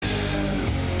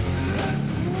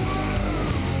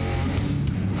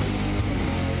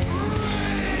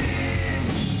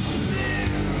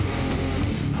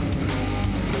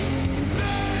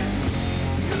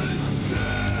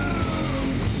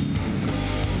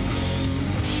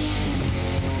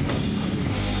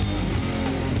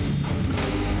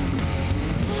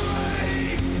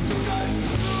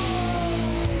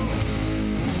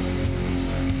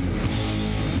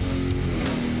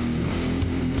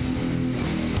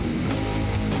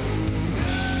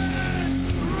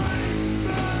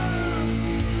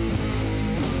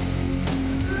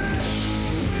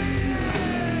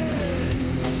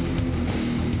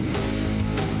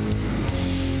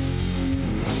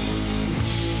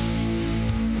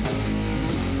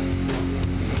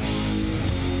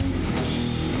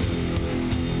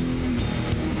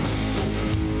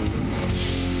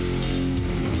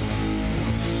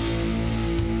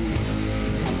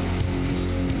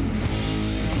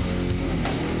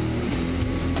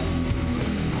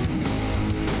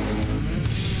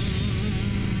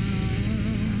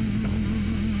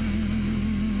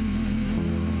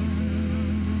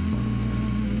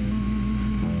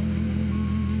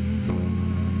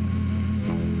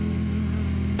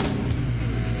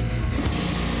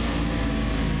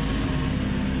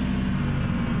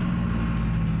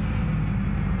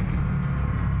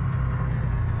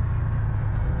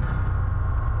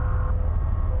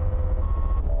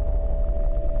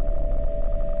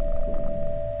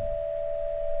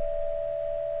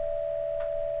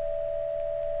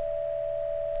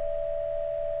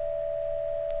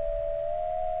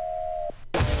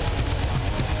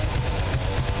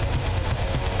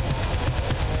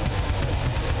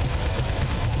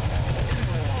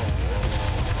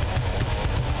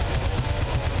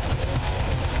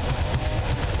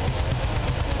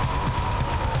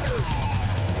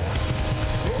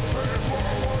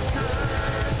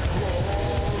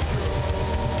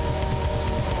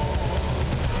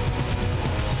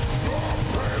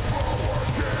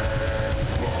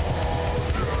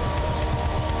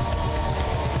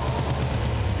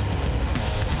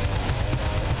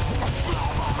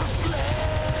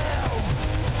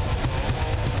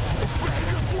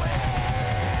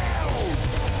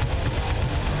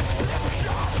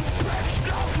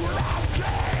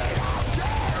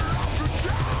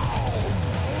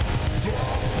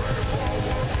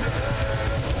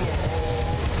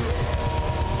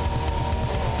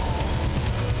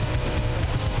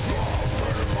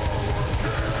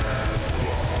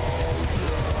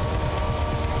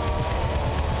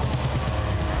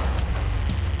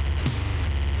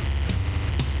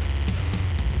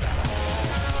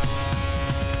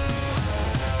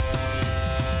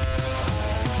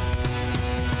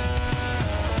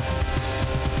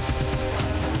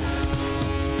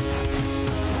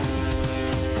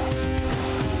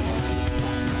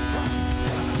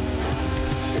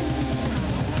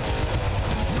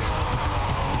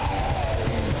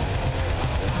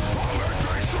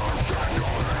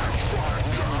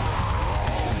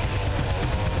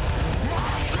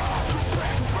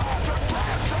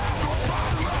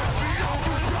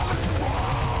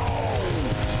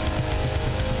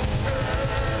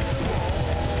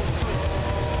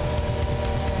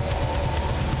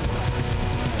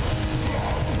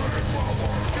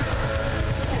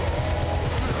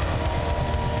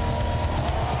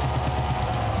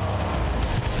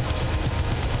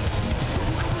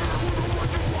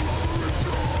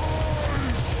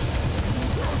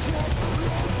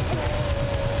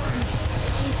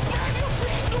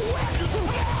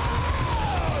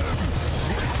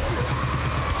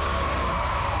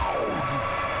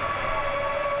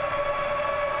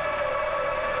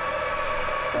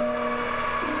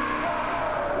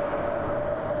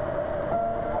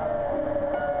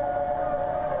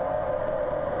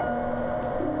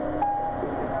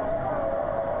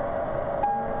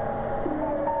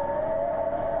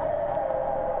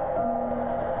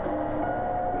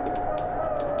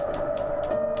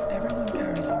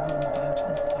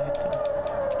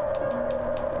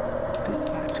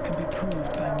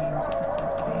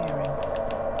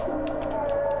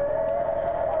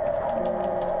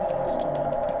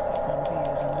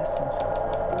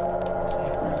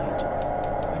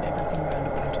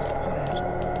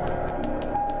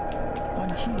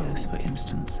hears, for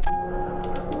instance,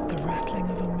 the rattling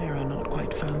of a mirror not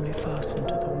quite firmly fastened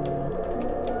to the wall.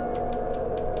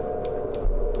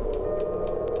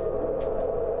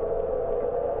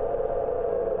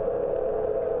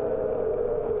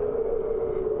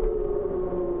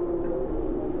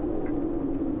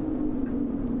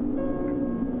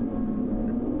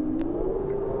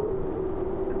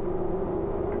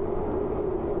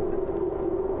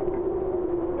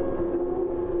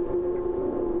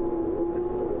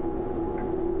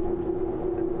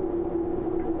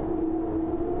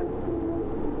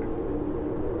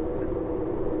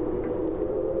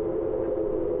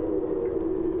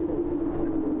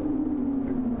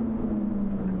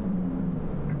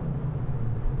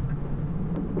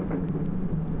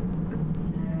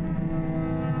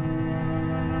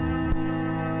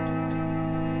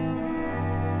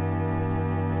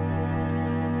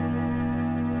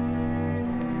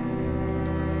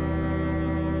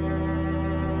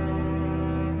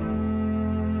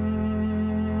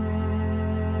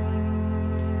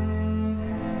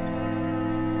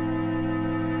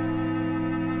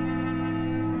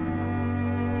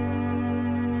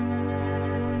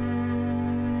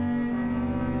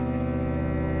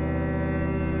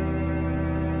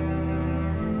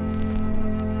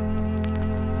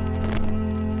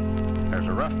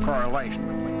 Correlation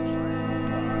between the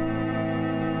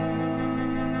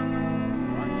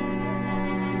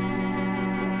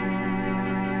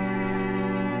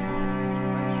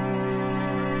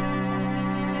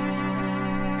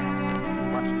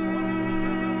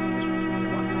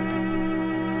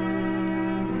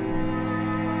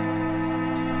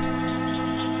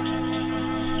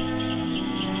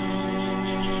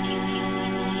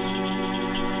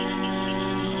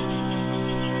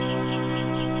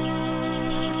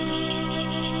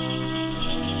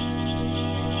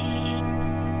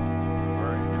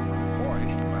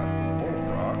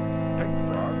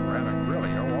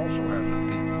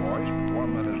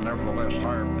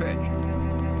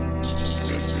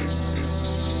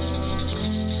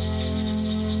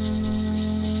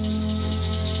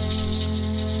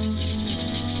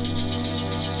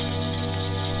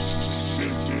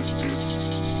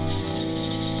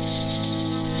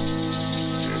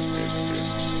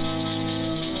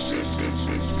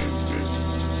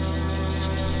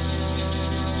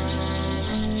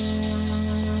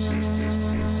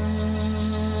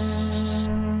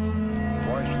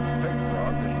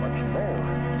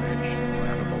pitch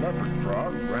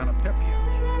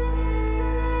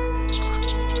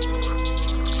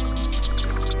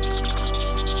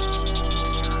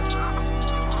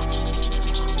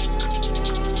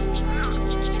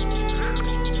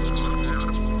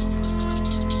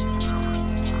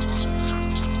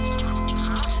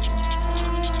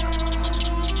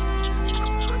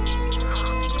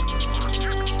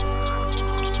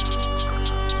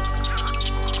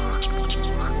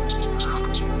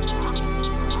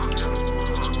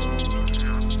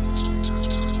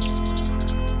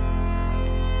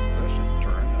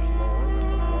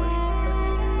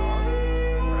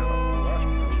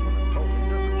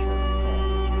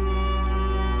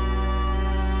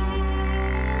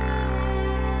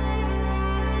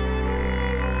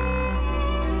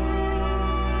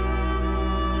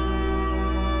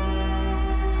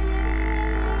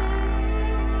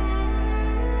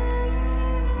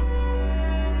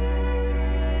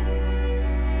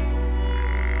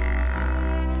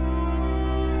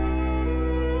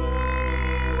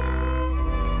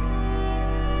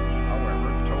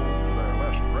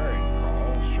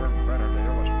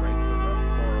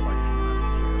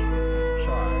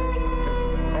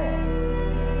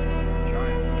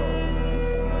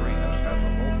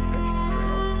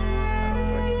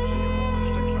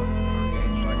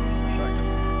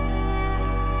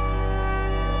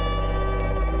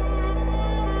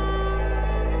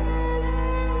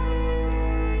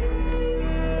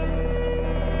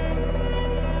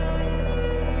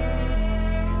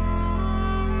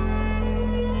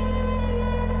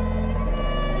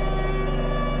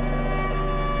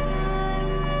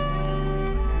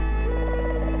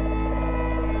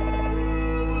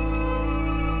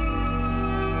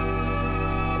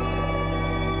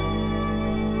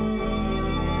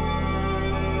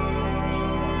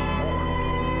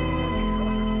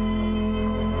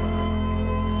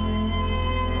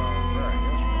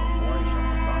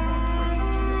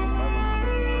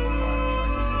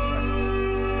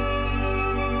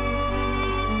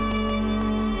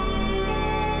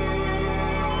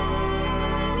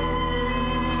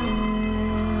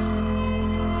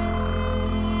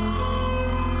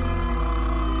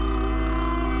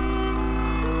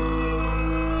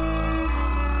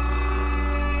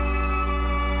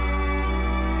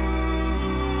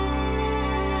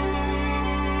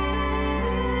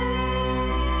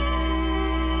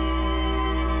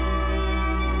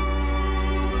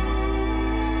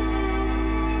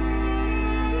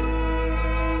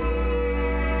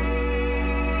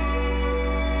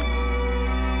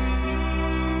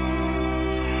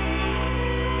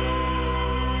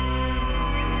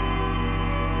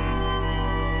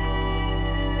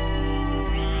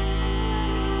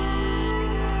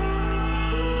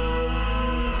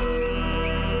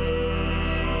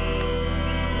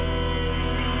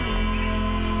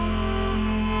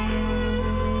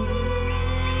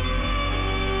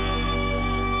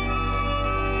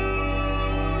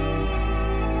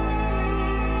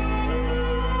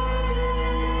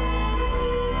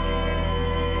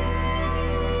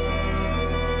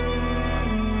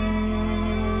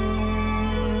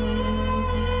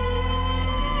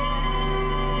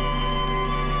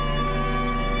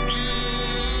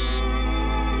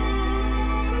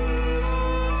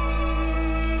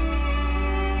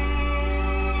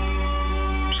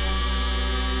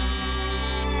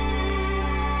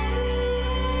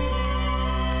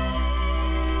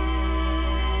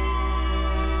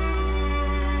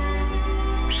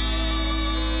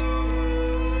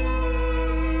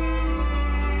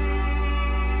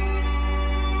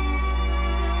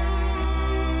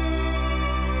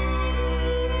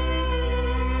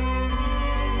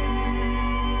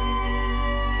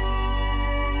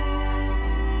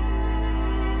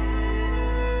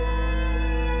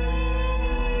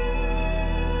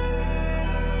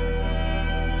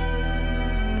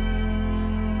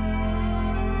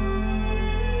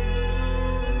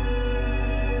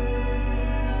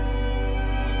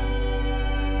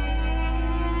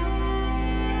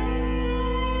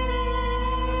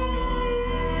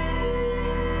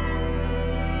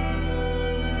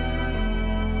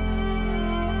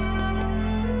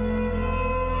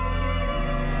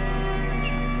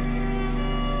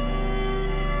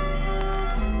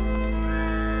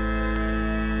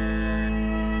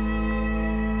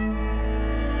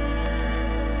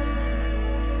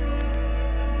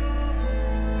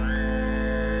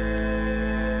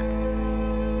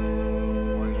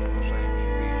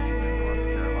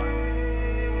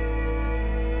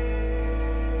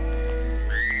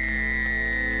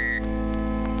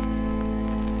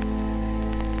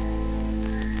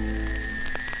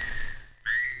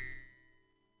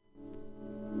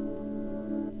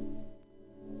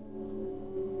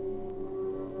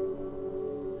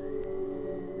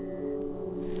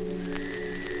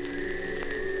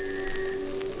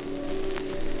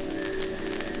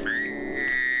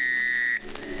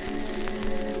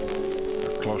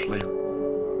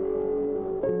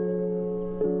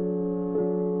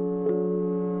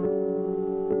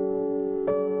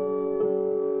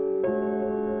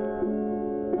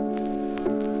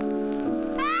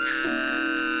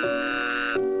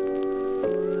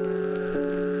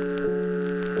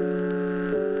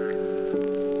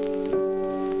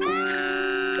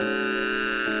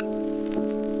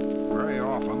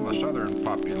often, the southern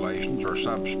populations or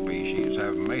subspecies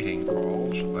have mating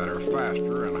calls that are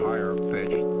faster and higher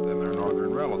pitched than their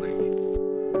northern relatives.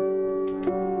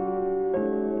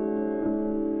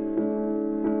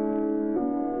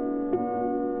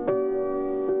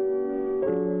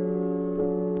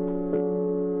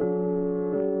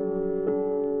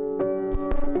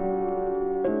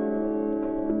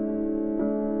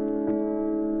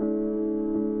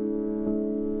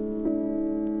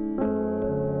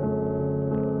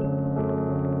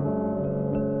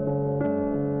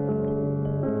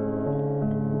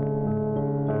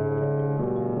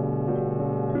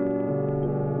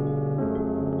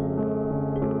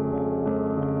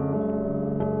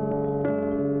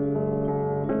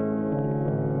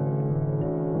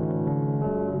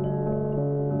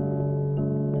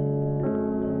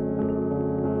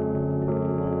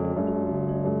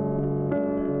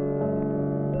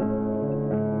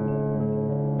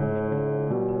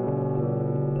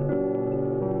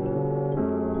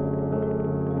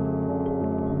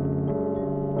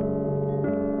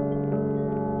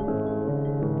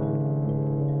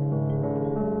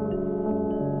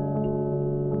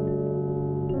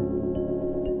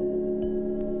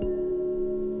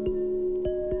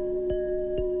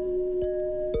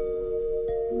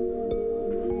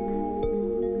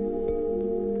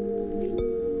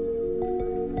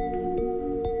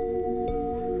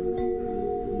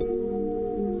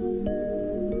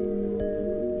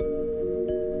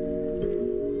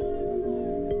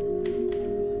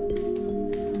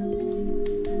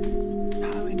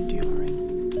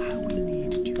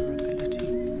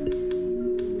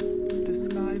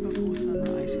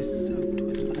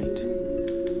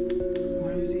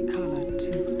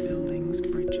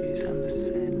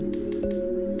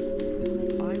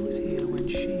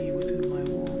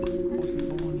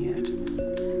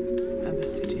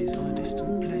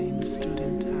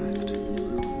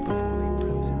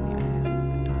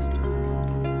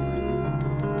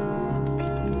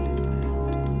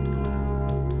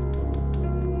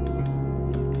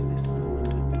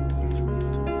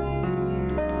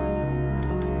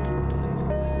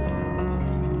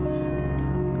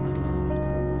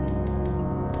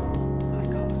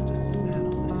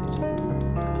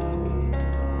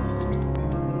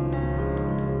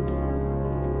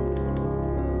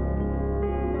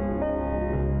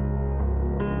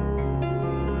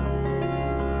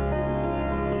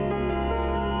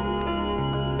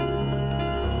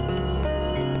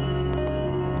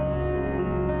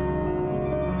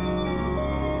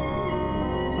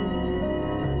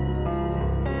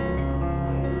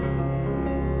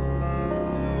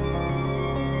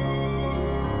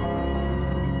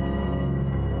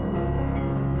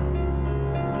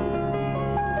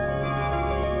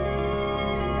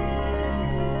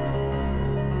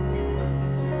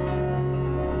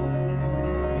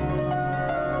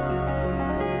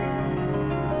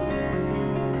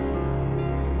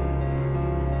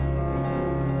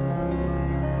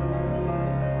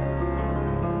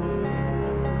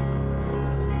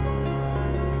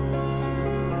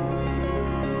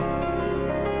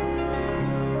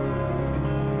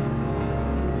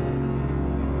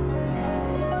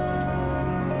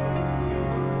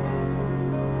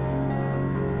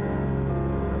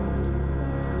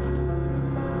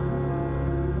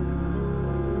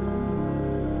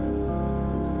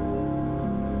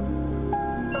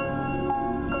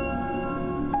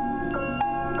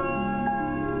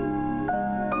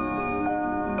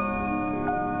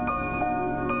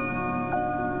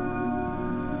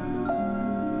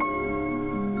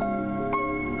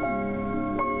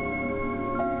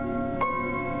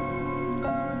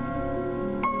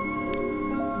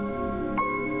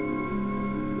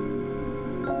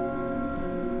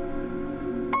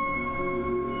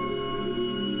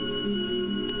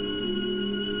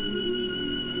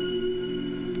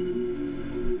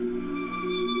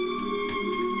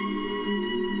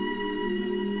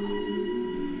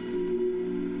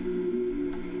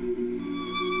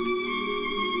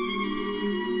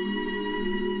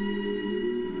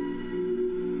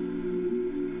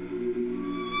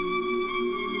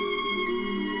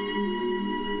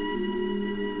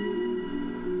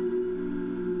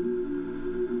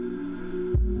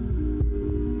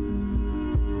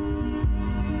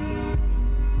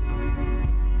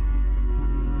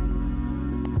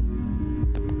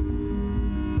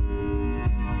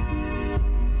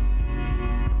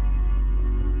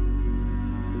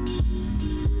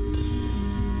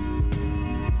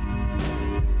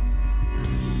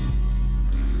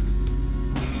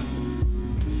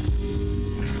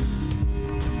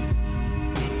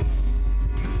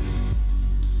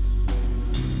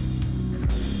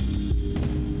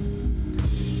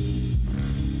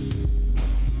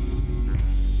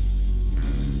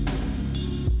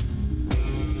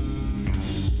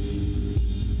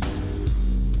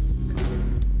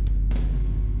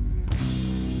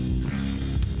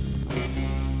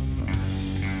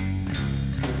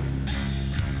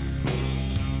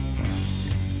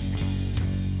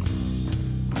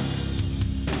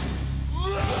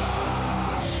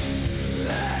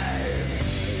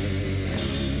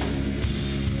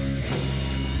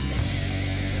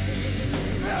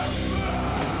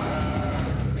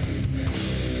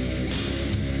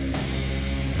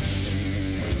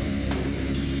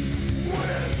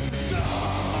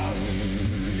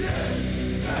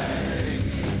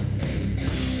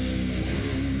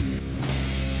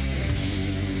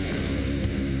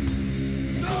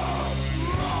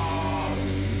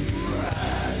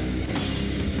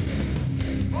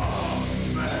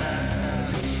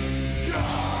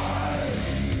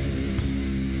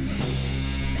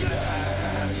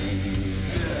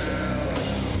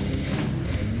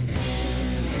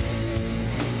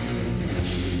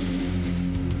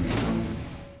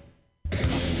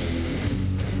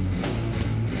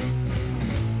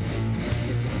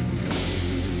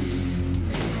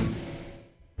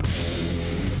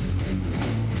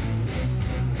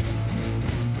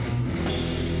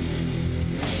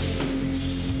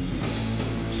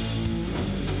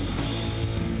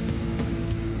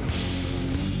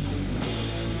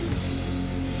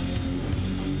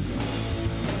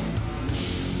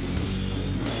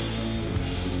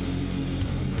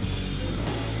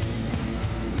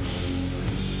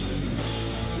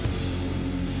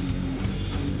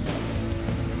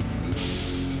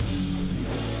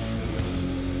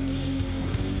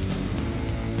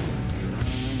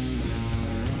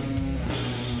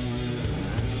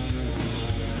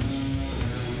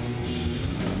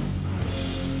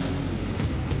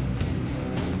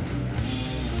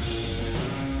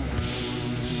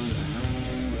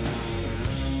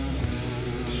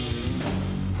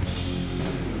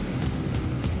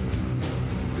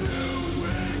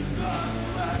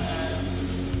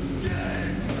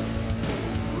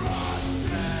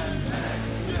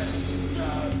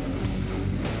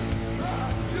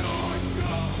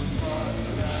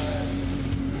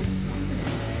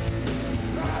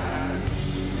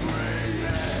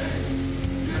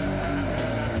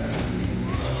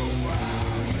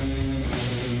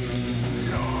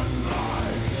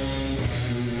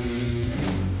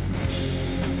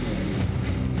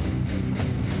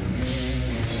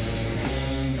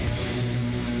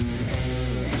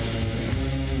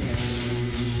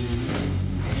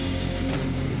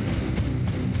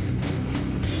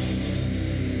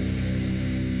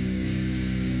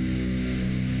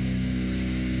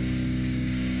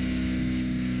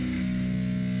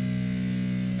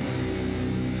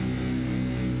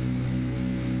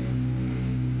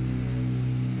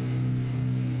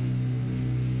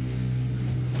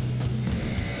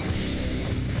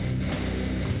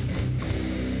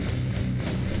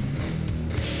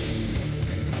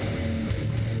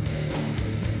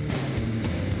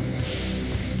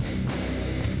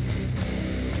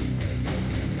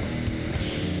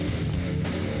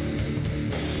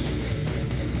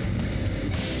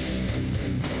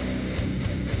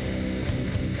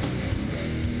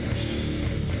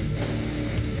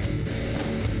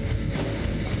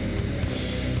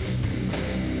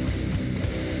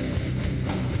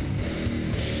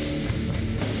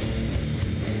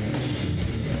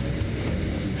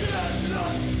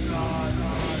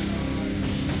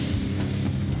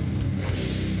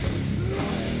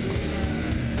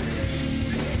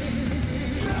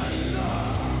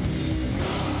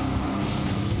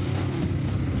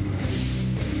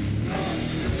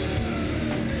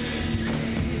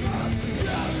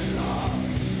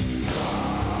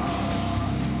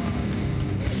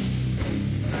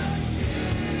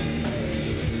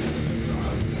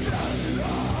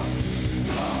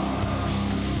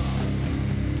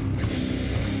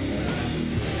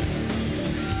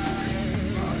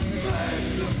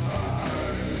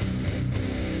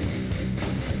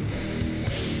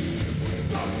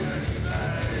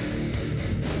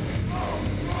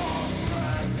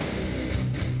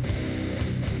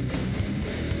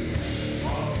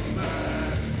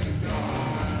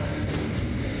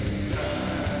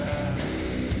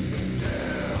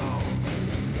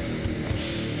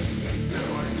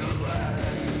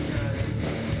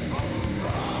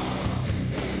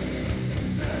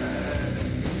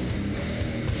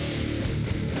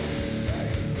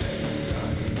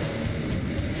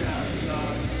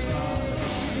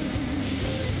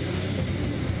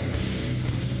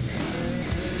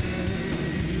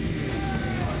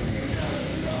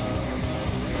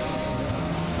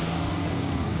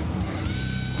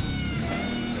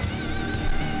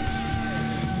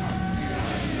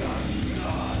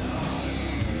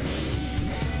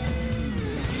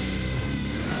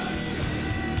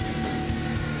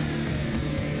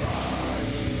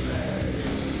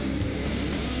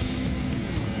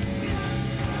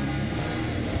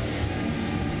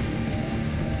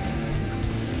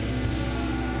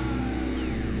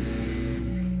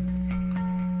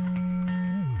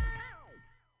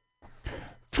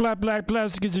 Flat Black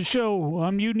Plastic is a show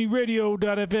on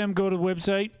MutinyRadio.fm. Go to the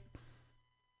website,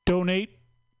 donate,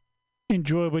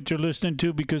 enjoy what you're listening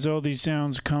to, because all these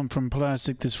sounds come from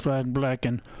plastic that's flat and black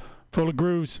and full of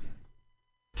grooves.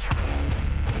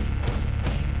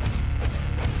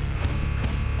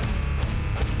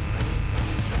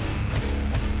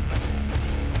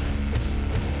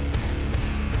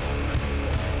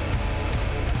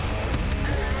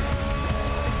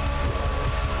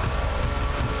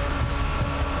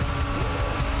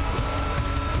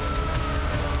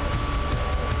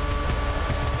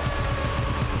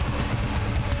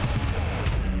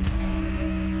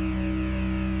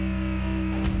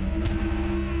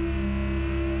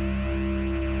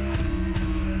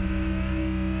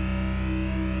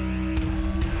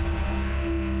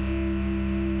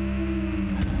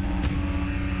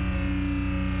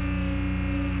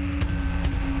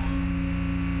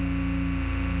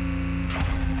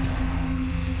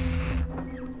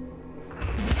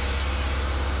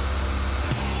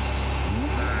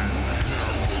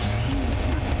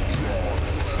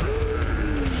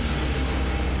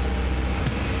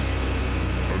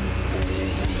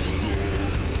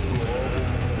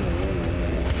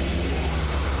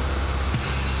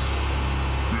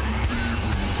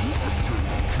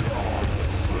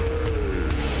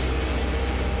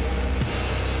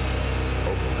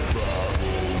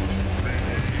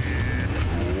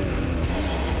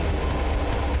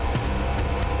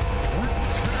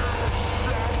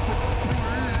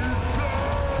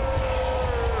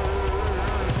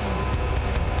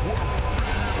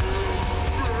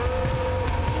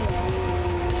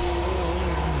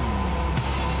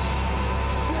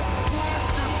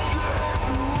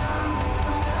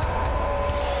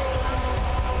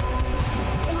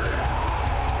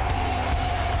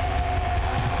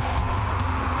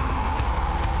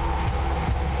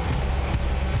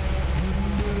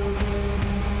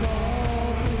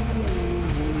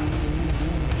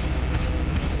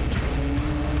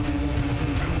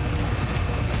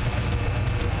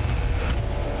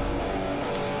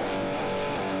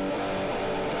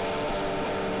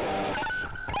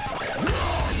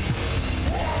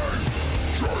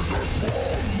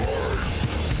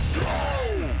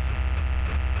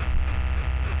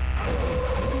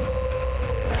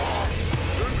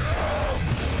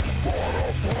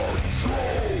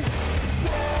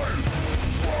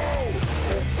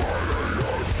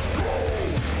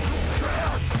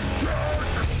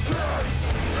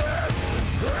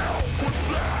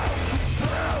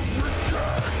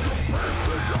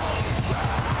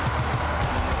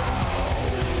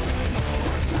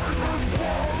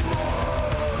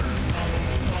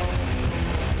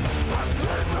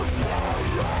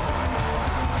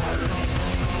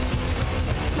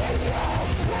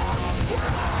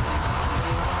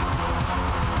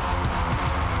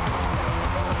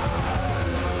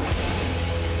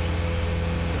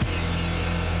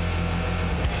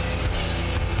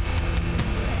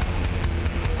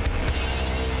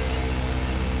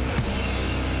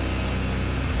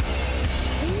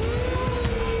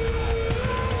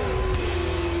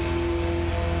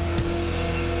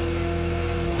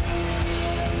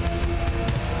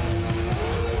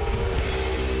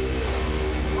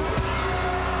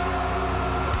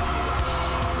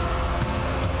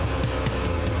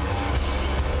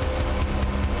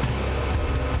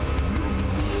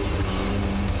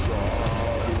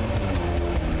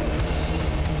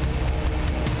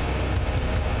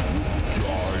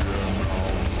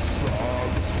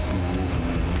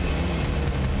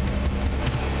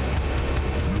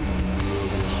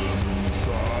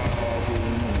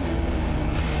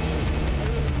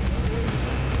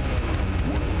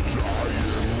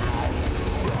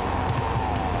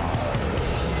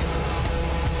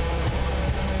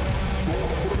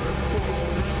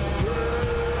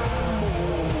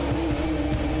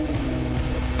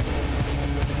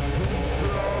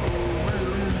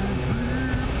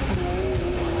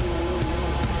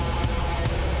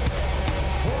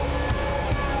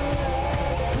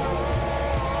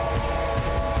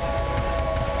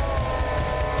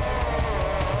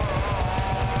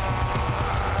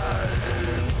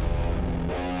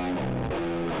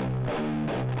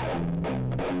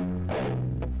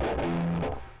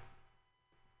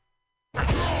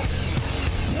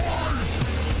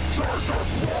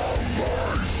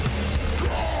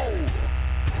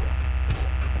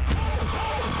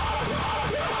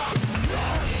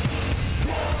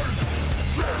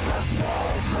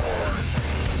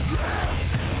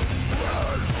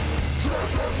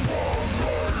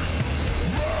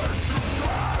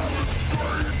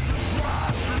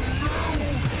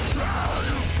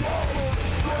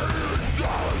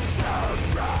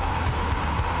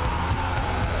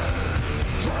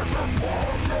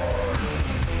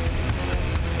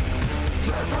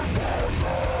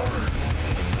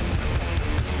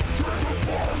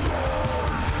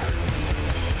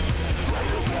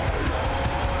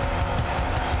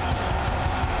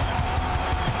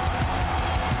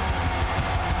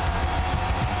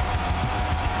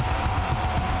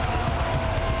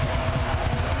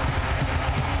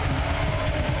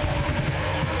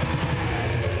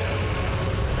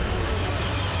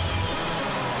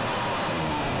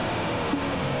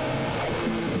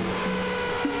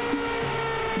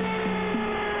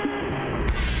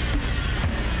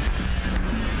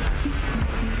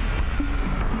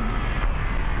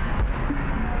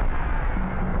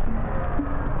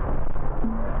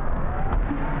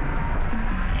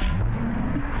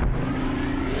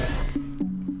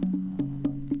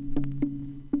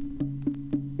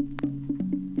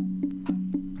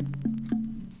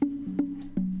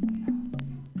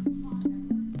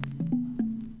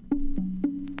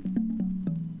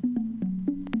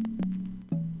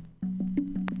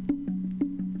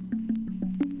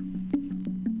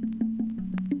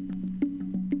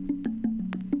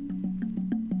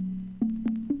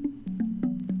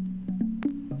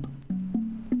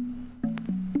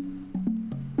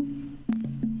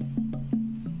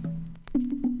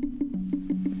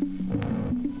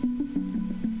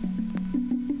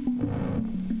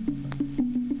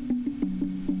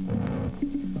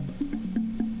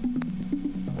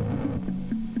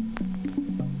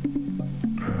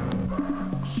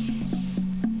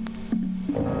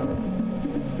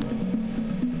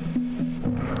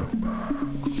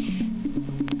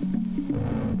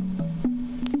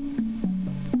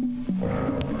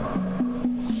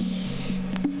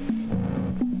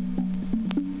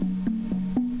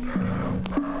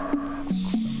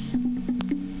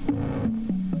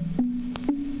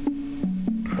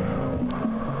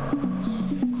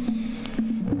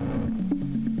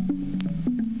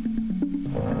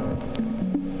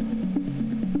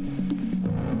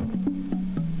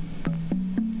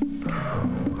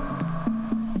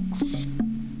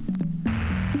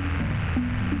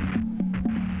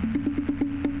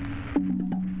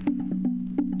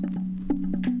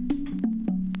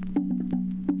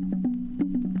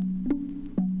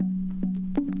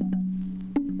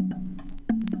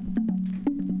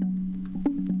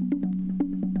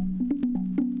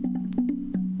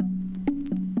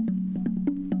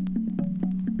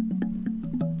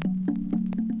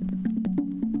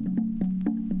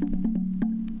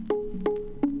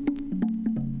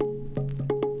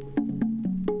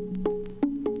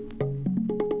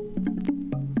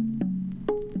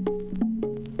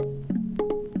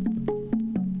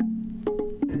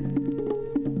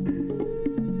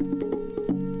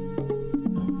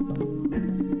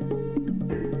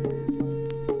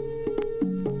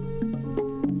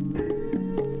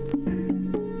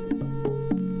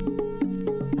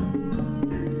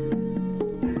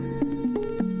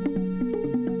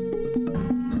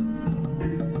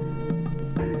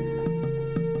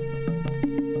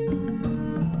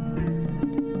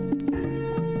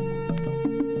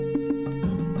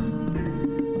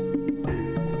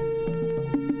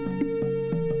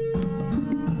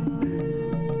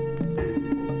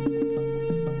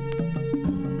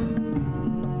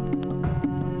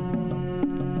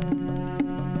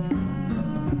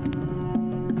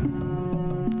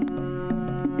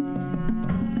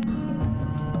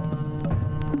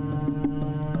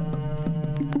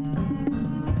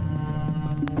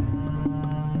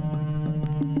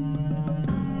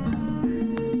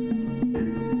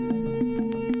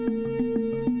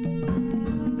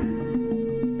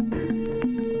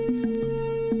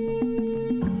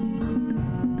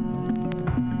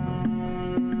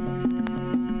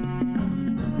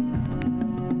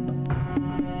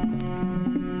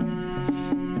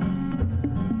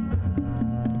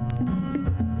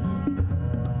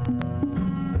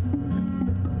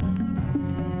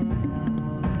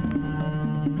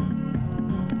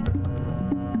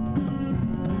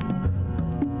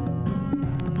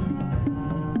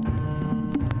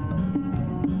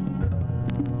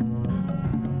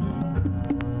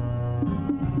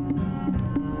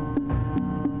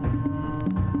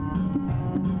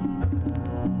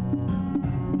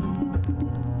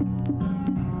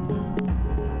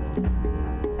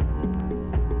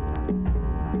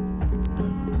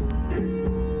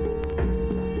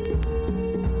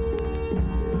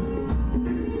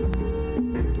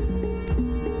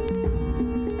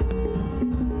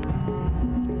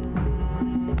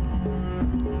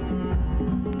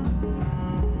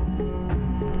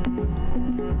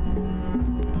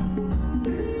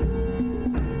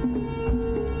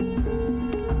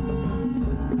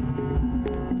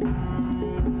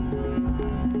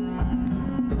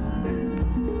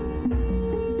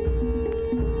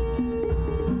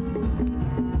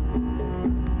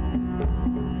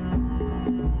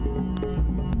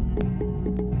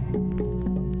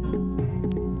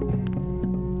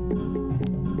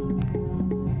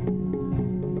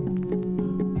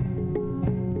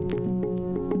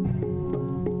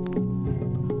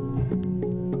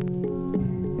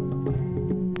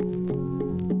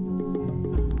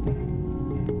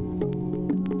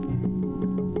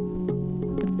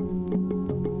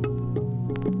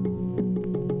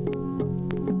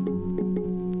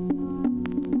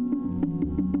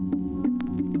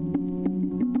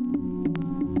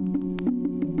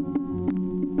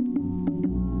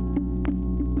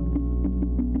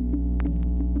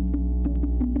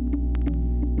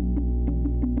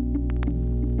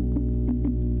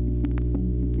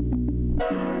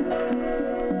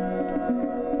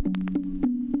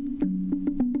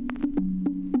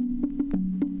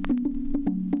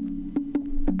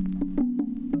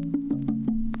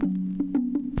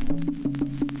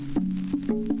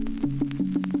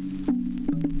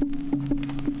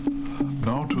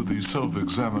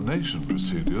 self-examination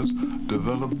procedures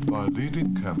developed by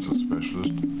leading cancer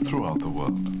specialists throughout the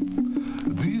world.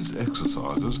 These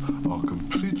exercises are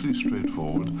completely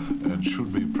straightforward and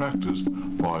should be practiced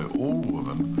by all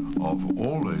women of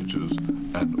all ages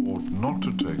and ought not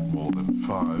to take more than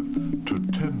 5 to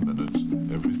 10 minutes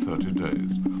every 30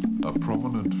 days. A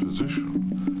prominent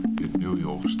physician in New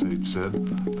York State said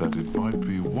that it might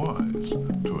be wise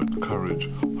to encourage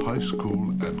high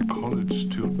school and college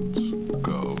students,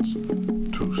 girls,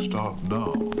 to start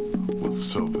now with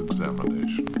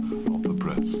self-examination of the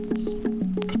breasts,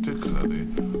 particularly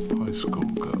high school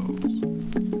girls.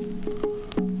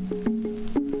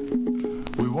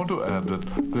 We want to add that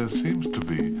there seems to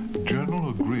be general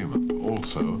agreement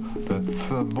also that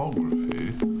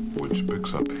thermography, which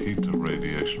picks up heat and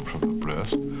radiation from the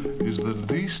breast, is the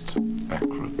least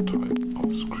accurate type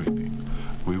of screening.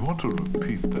 We want to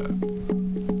repeat that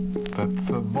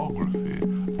thermography,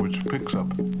 which picks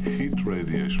up heat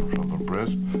radiation from the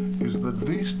breast, is the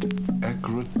least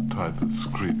accurate type of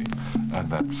screening, and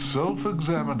that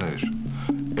self-examination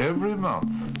every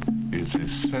month is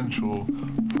essential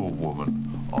for women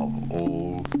of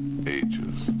all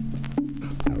ages.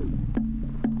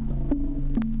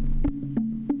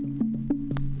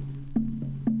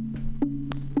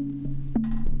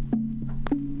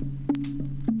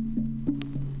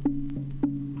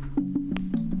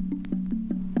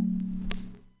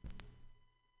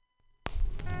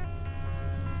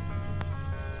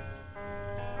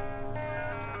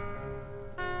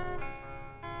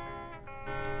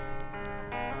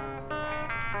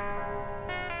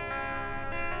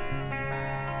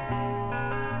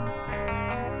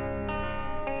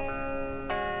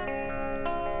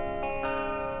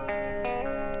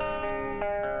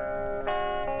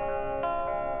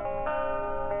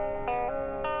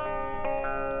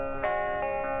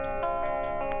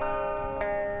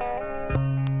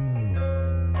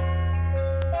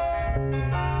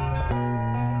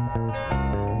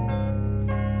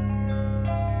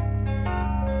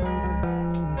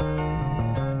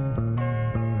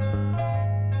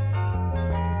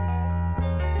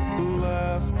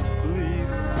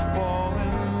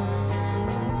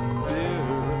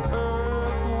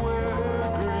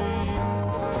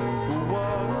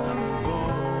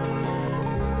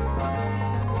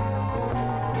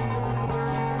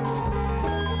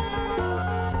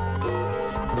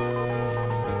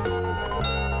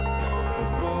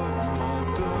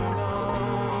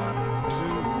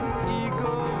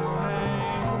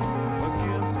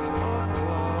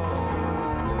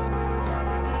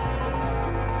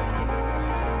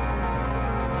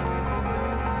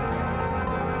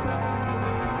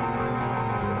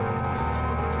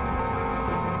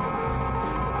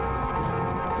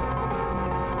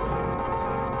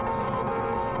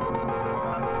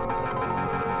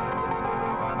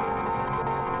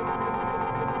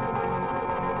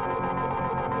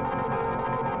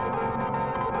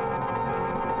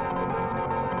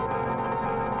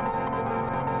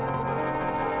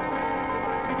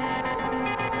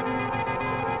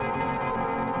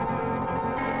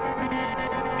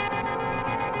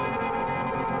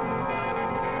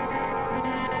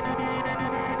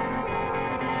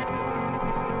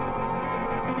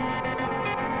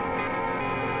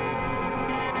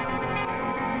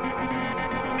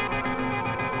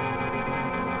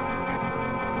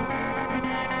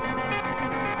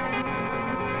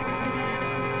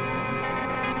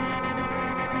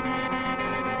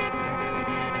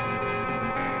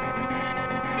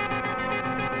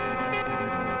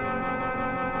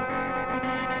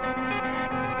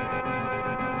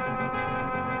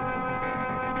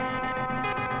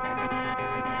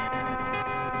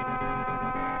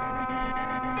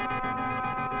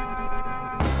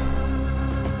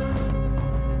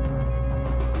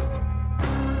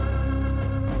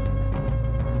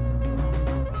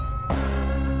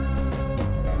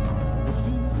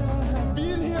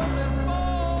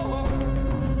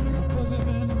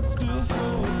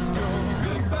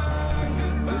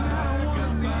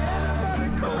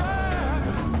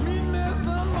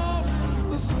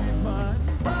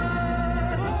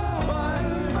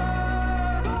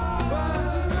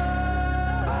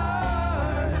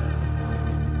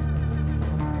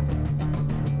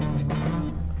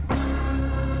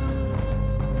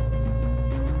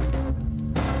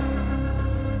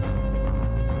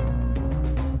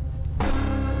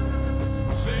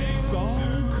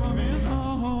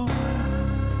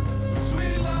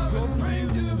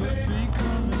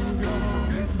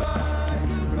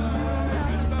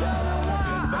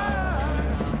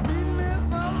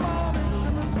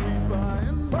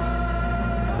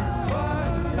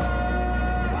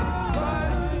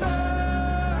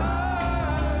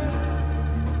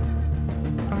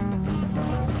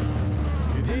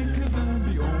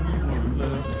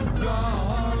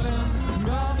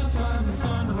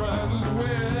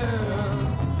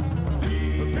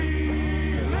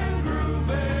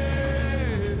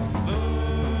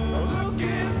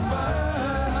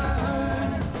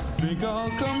 think I'll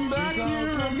come back here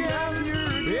again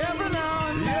every now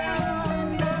and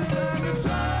then from time to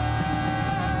time.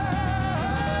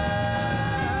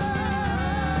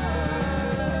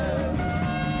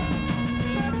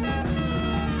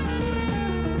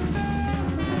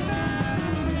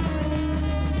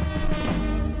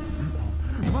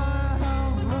 My,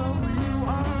 how lovely you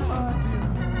are, my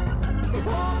dear. The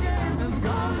ball game has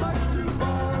gone much too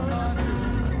far, my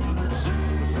dear.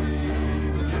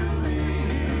 Sing to me.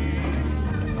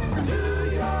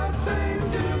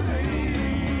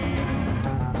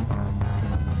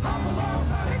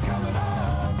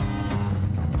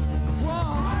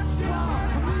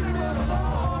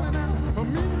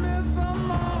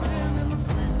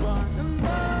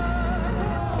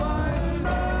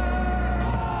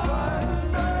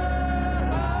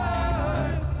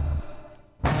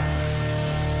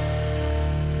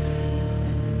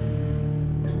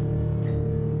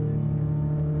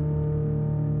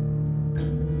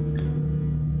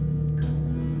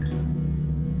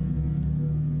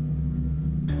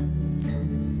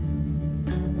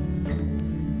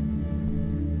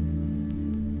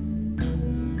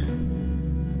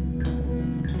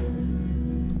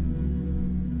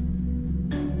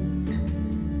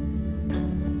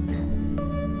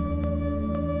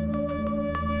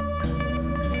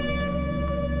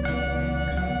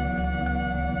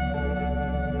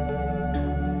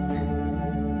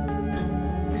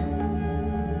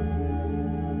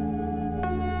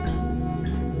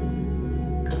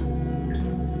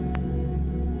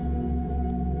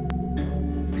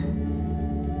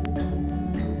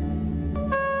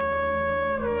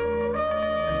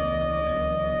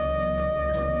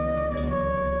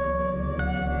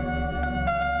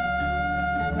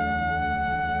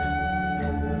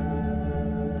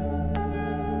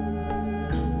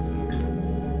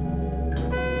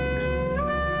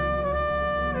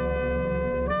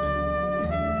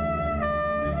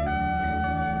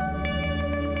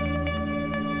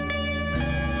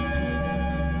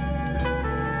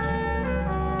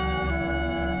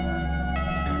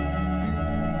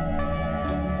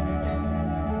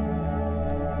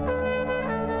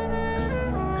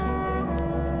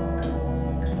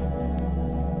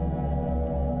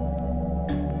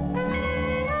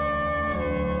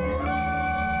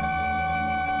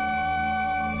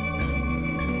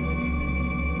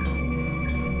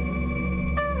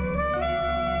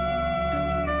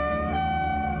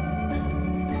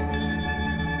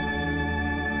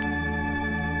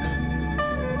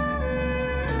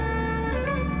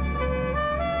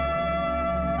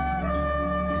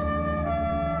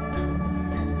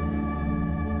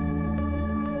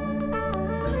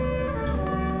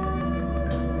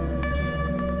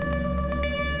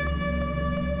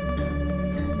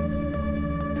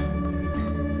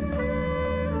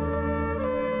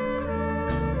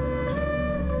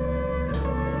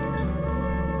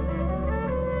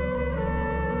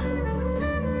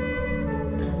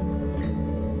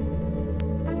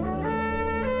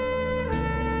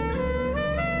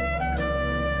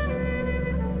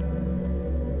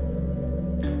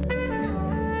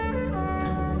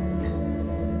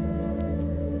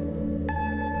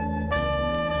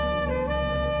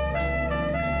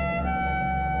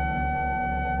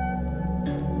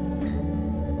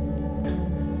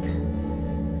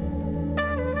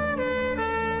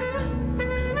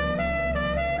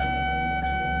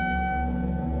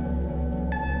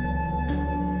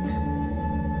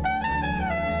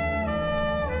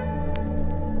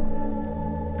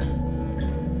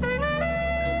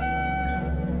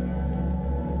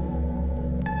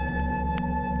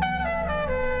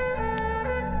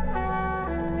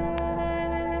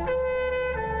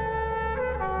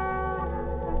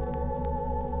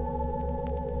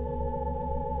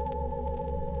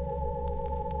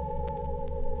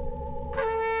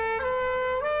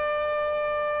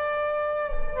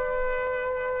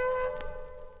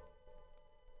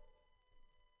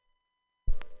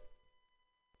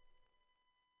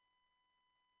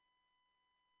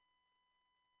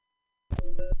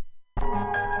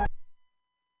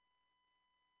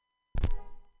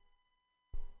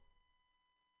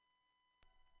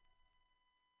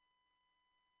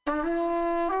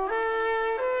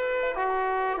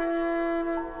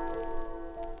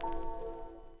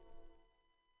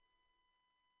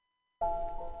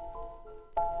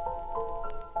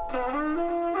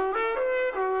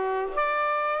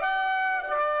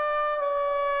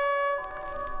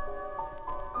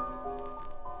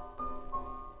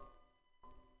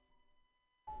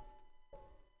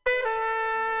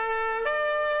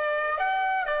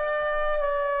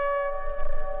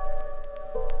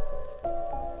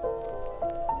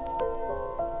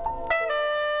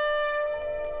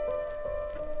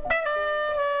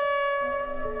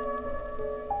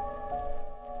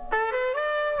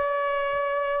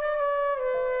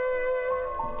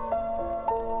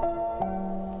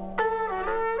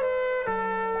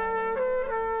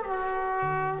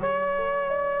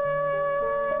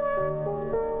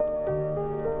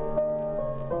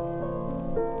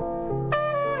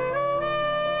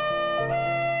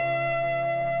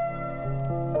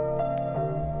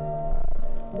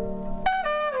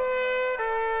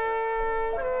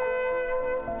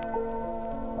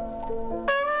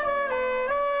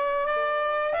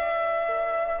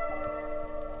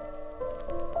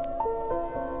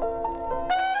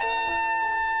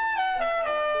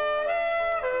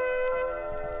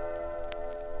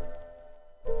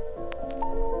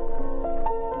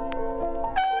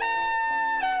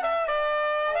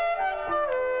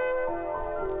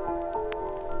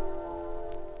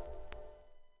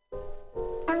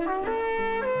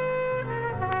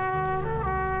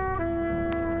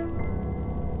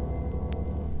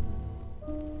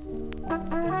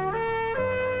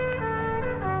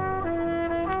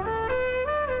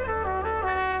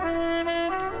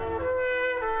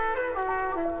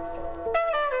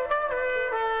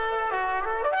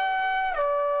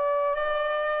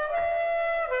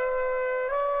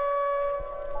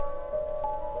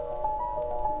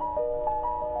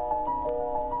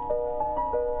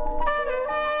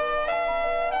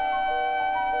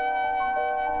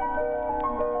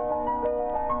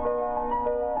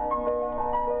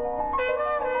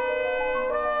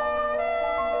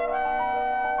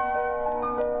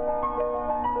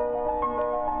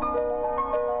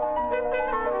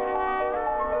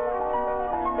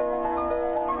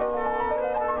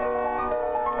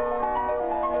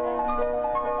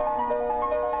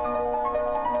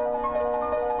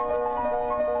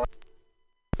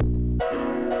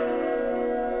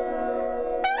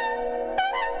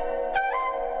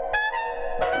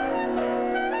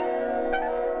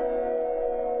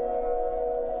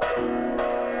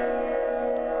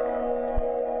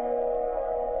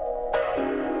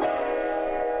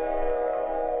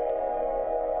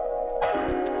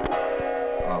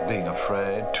 about being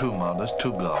afraid, too modest,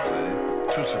 too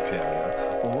blasé, too superior,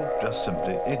 or just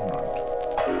simply ignorant.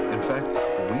 In fact,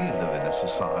 we live in a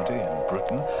society in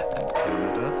Britain and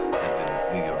Canada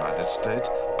and in the United States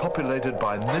populated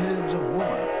by millions of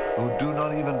women who do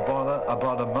not even bother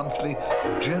about a monthly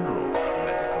general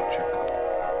medical checkup.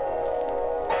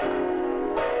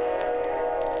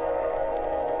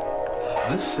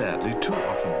 This sadly too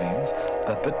often means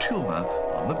that the tumor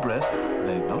on the breast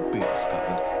may not be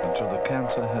discovered until the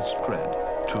cancer has spread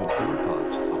to other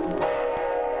parts of the body.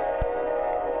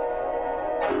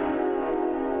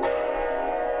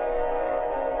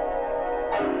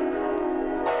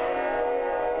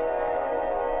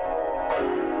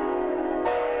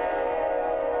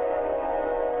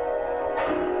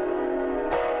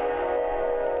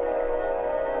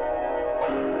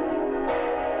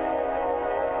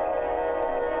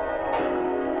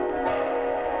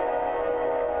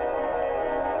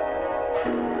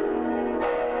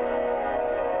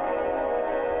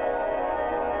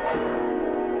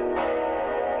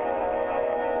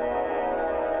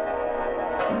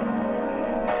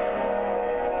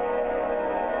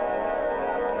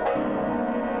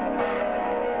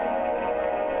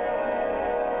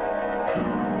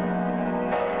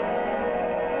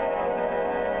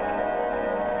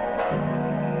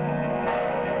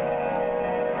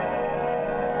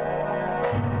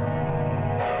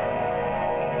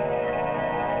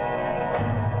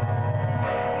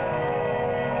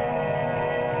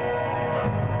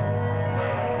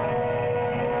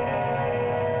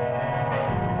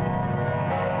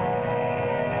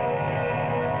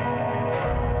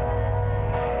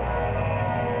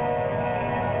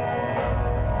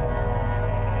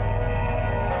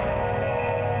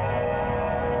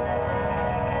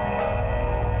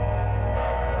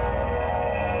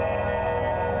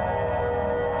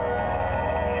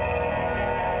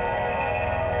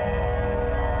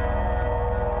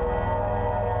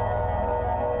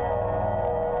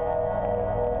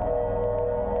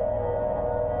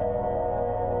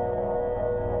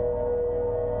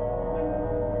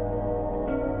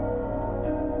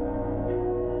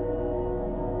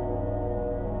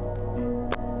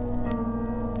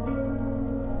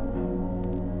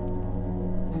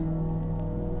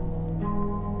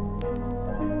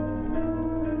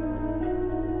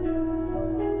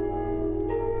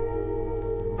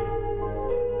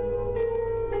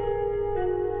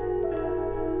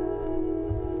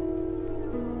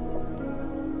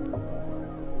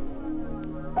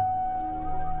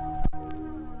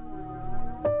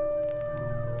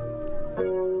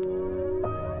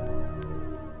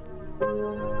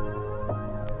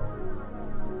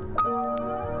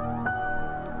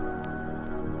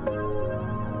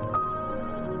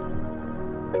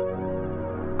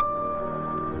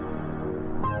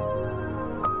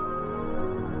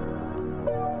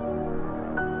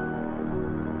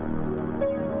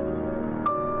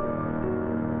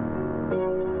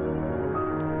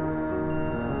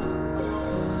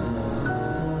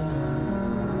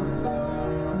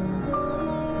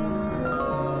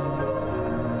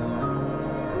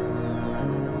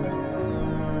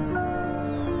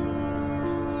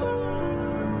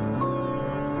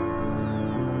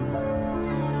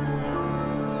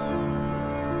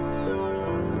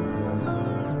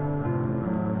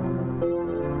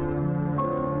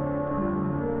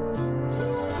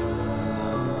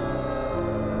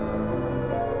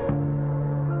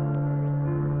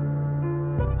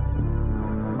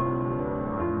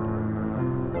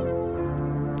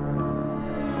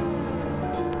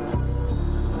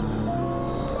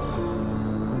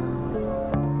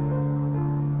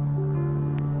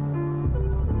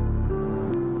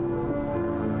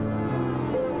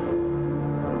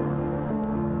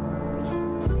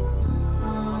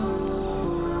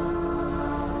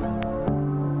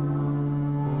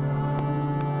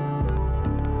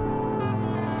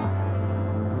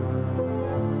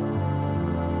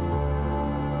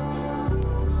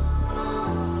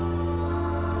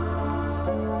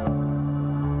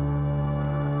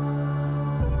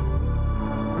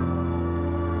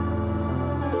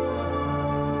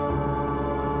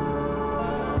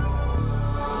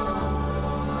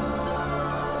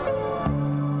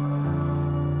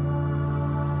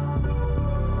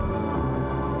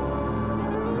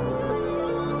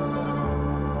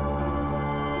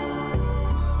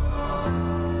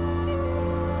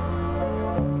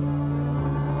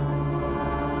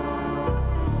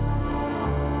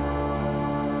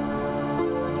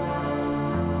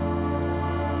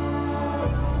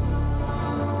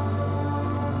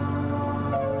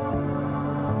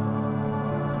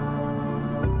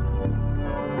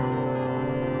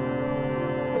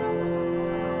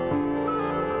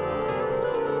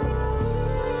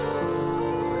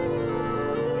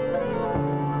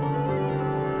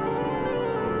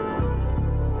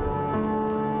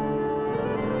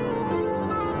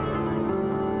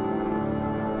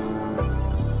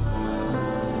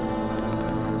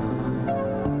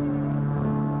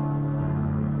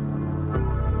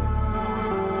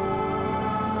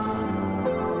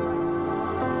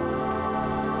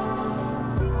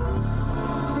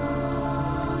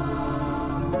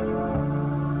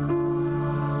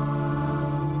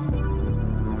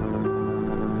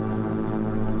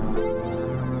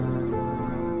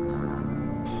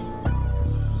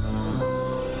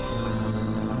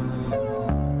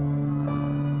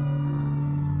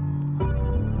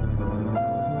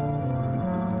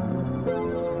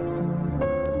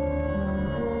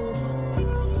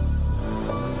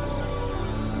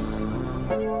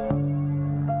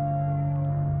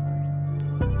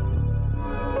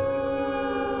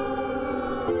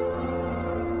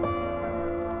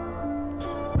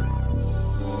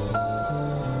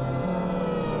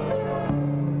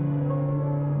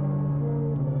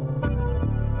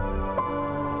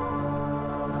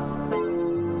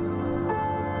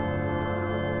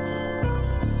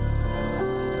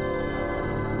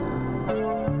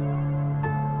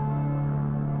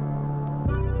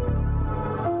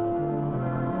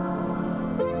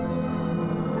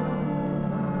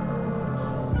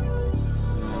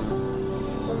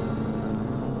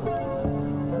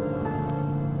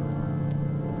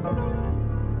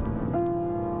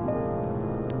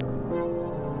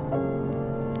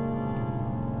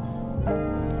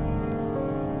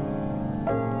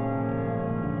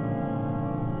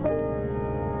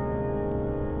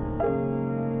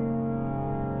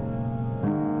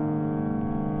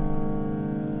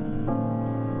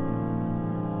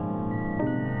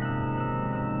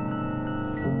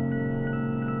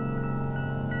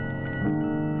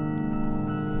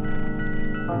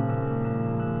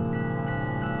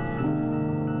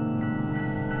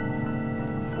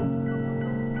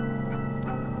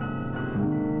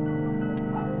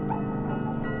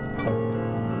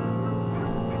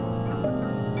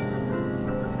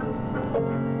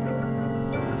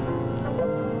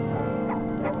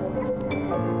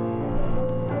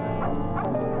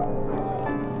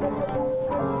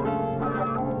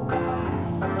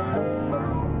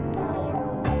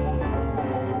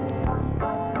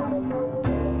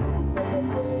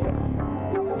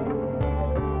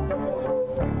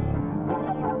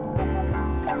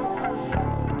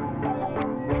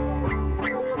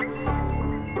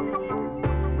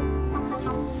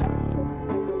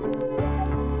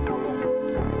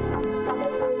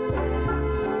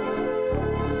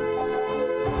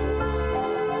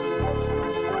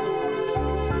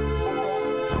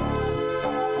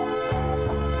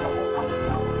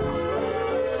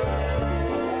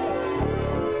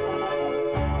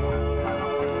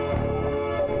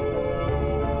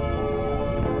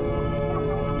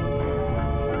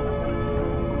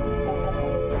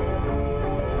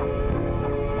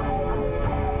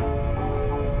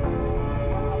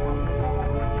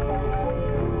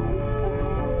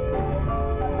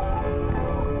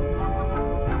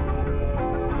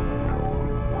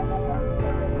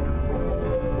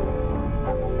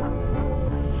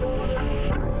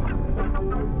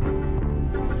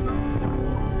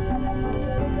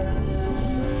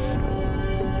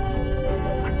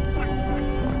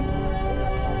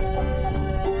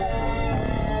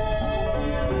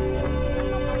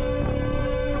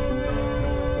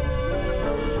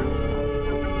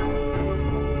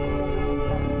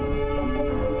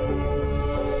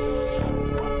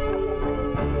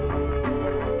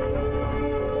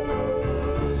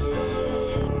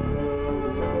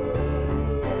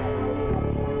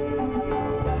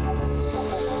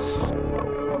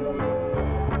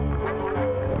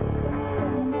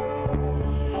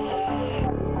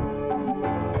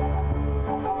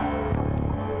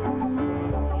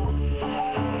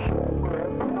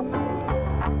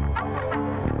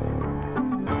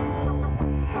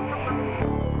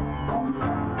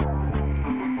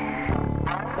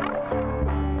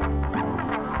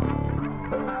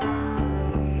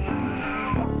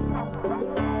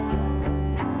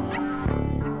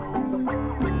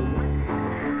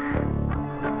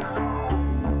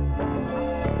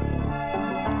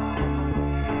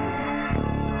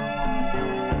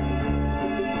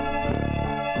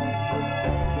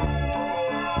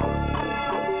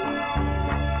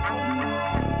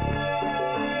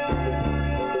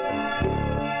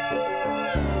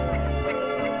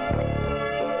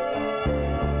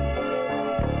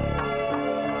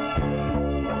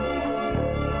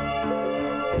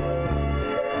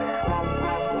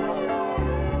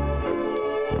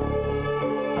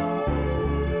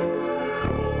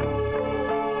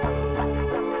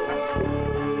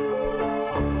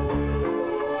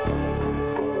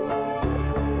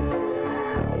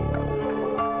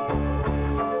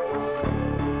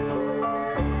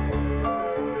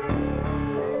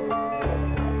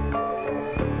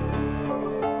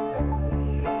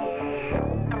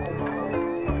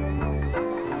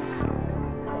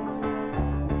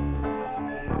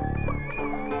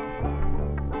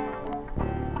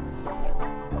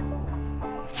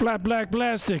 Flat Black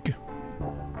Plastic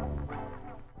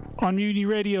on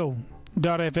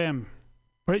MutinyRadio.fm.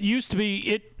 It used to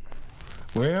be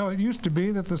Well, it used to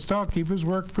be that the storekeepers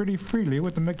worked pretty freely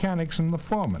with the mechanics and the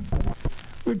foremen.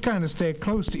 We'd kind of stay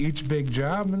close to each big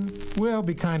job and, well,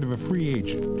 be kind of a free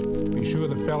agent. Be sure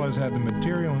the fellas had the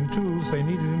material and tools they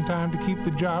needed in time to keep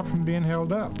the job from being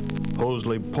held up.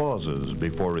 Hosley pauses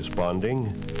before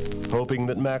responding, hoping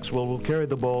that Maxwell will carry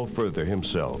the ball further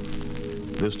himself.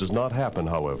 This does not happen,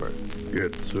 however.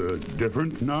 It's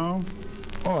different now?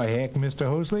 Oh, heck, Mr.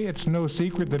 Hosley, it's no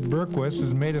secret that Berquist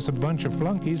has made us a bunch of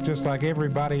flunkies just like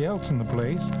everybody else in the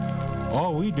place.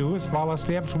 All we do is follow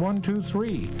steps 1, 2,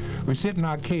 3. We sit in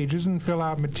our cages and fill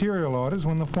out material orders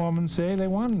when the foremen say they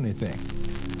want anything.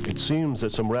 It seems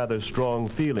that some rather strong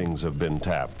feelings have been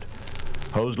tapped.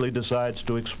 Hosley decides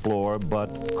to explore,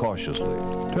 but cautiously.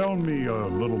 Tell me a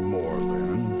little more,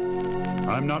 then.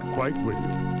 I'm not quite with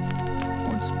you.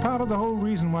 Well, it's part of the whole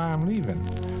reason why I'm leaving.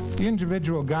 The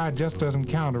individual guy just doesn't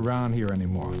count around here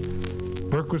anymore.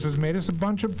 Berquist has made us a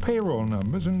bunch of payroll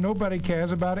numbers, and nobody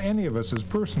cares about any of us as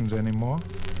persons anymore.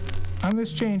 On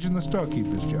this change in the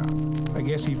storekeeper's job, I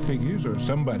guess he figures, or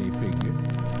somebody figured,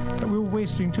 that we were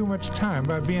wasting too much time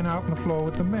by being out on the floor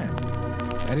with the men.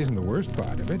 That isn't the worst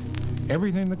part of it.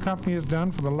 Everything the company has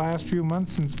done for the last few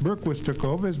months since Berquist took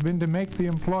over has been to make the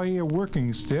employee a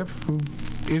working stiff who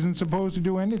isn't supposed to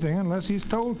do anything unless he's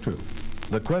told to.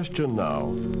 The question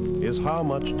now is how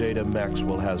much data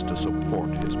Maxwell has to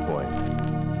support his point.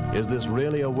 Is this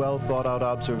really a well-thought-out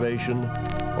observation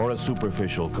or a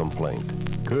superficial complaint?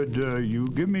 Could you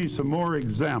give me some more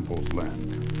examples,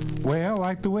 Len? Well,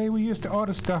 like the way we used to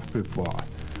order stuff before.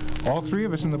 All three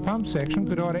of us in the pump section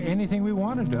could order anything we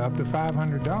wanted to up to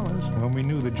 $500 when we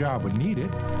knew the job would need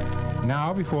it.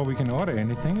 Now, before we can order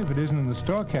anything, if it isn't in the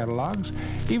store catalogs,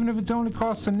 even if it only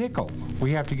costs a nickel,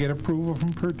 we have to get approval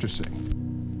from purchasing.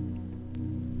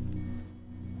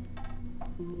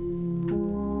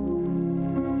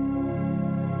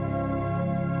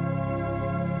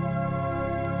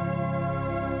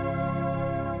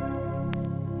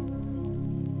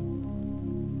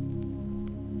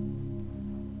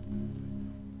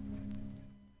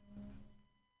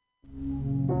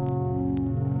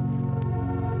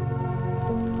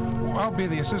 I'll be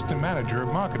the assistant manager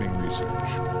of marketing research.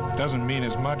 Doesn't mean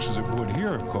as much as it would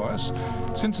here, of course,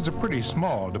 since it's a pretty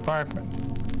small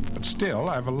department. But still,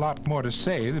 I have a lot more to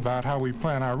say about how we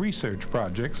plan our research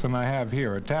projects than I have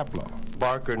here at Taplow.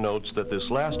 Barker notes that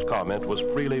this last comment was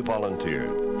freely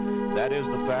volunteered. That is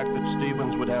the fact that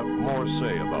Stevens would have more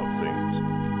say about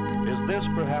things. Is this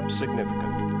perhaps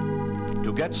significant?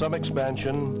 To get some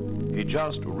expansion, he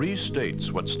just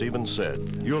restates what Stevens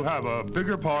said. You'll have a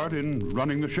bigger part in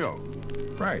running the show.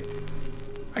 Right.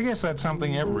 I guess that's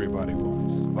something everybody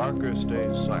wants. Barker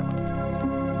stays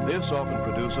silent. This often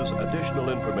produces additional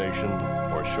information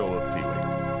or show of feeling.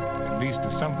 At least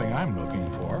it's something I'm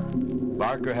looking for.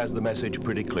 Barker has the message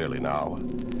pretty clearly now.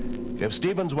 If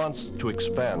Stevens wants to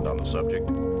expand on the subject,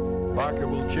 Barker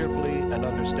will cheerfully and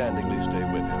understandingly stay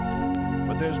with him.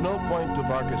 But there's no point to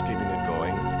Barker's keeping it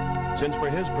going, since for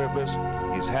his purpose,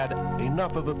 he's had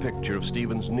enough of a picture of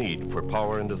Stevens' need for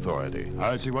power and authority.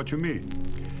 I see what you mean.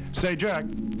 Say, Jack,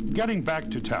 getting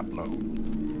back to Taplow,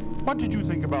 what did you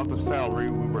think about the salary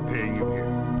we were paying you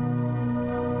here?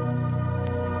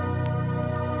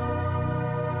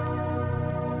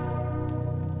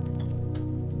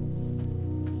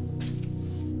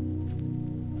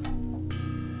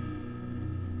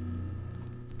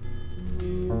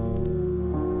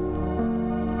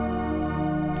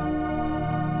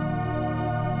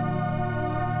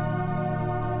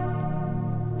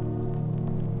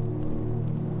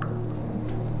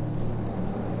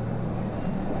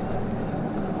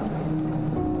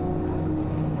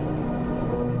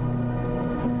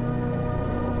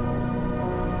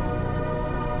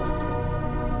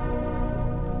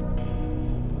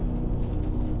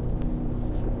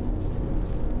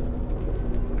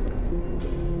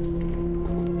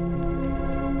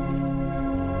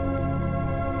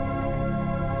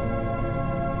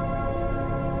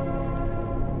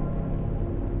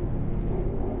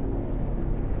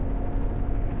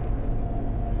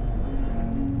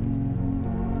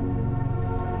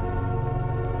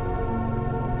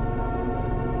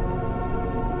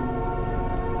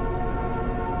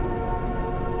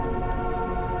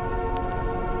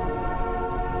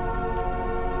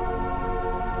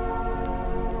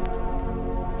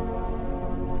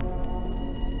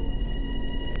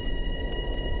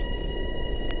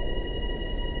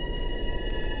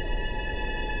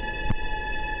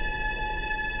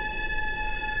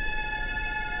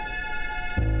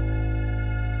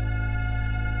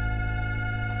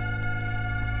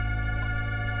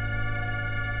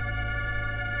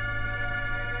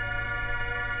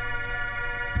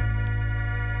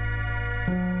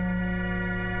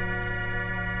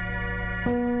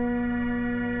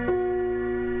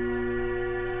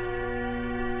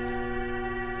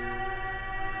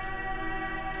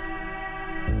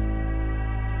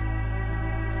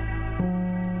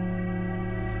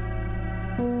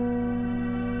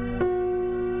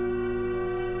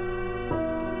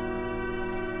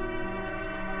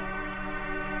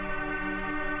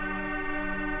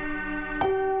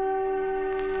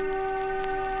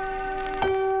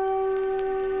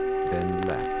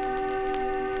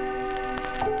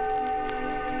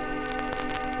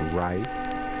 right,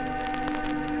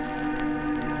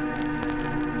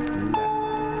 left,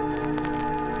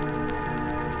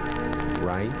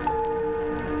 right,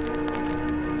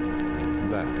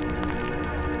 left,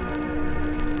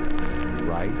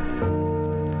 right,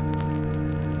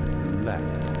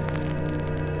 left.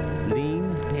 Lean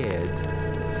head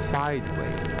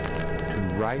sideways to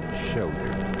right shoulder.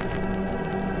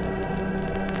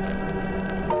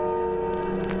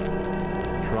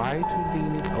 Try to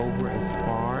lean it over as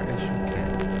far as you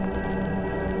can.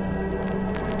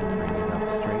 Bring it up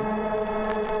straight.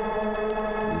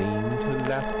 Lean to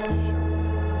left shoulder.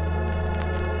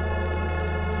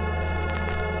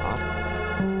 Up,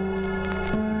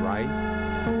 right,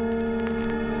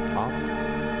 up,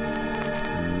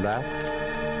 left,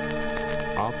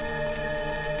 up,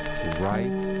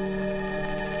 right,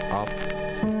 up,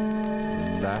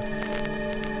 left,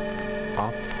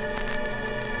 up,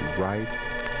 right,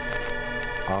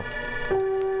 up,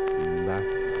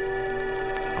 left,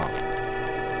 up.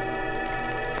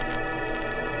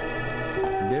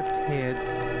 Lift head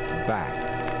back.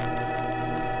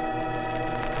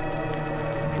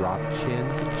 Drop chin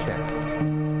to chest.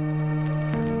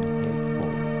 Head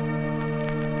forward.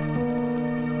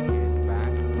 Head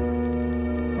back.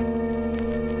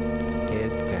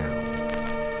 Head down.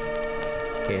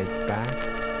 Head back.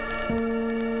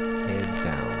 Head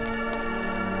down.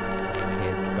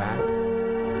 Head back.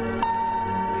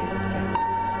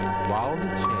 While the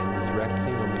chin is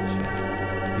resting on the chest,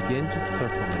 begin to circle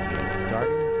the head,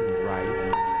 starting to the right,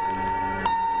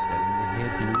 letting the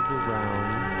head move around,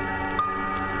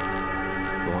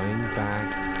 going back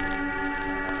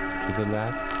to the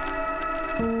left,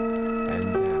 and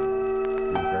down.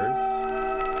 Reverse,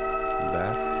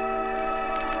 left,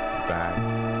 back,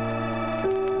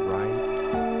 right,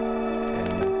 and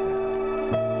down.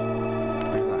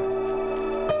 Relax.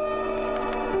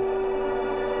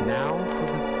 Now for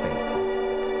the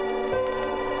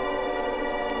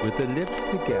with the lips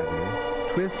together,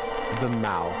 twist the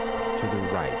mouth to the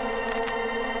right.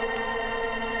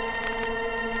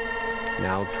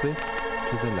 Now twist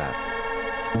to the left.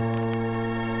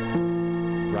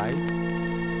 Right,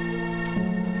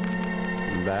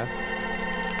 left,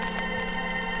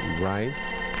 right,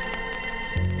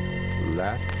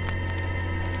 left,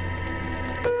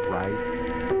 right,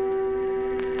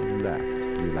 left.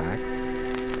 Relax.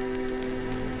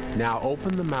 Now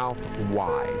open the mouth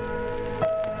wide.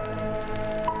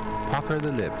 Pucker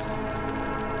the lips.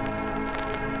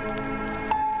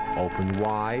 Open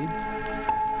wide.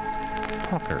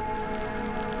 Pucker.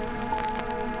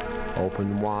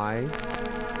 Open wide.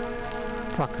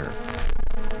 Pucker.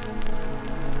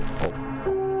 Open.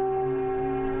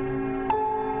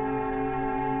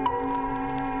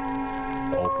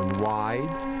 Open wide.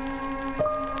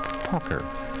 Pucker.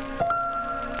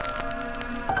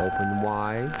 Open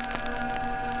wide.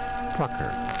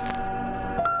 Pucker.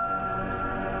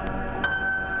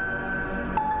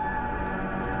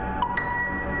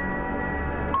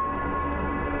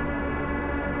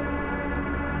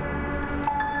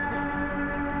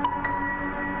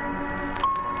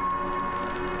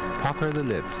 Pucker the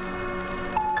lips.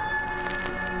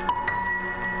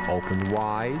 Open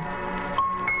wide.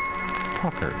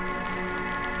 Pucker.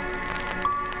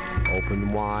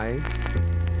 Open wide.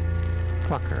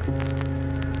 Pucker.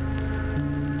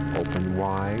 Open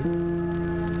wide.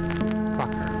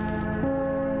 Pucker.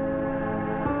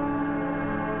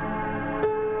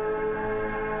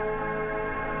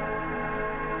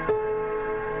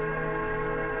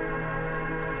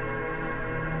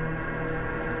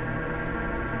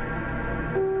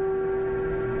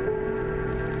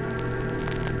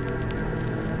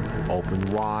 Open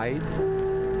wide,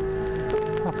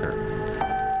 pucker.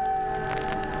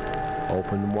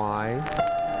 Open wide,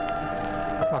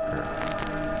 pucker.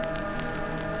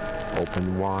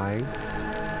 Open wide,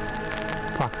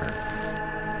 pucker.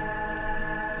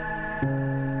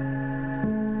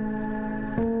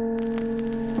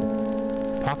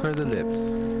 Pucker the lips.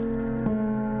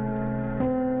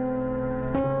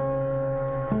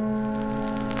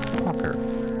 Pucker.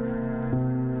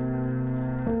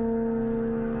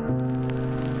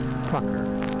 Pucker.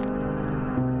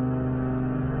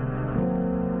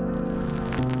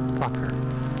 pucker.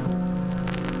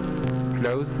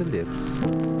 Close the lips.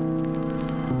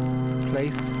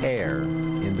 Place air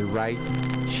in the right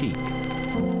cheek.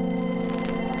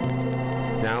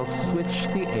 Now switch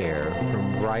the air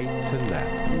from right to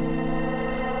left.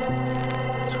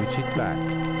 Switch it back.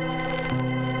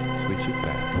 Switch it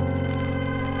back.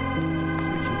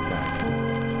 Switch it back.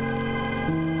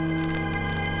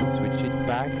 Switch it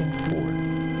back and forth.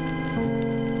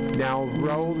 Now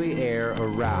roll the air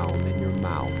around in your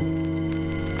mouth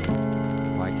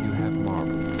like you have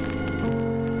marbles.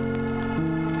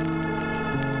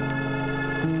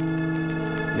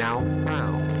 Now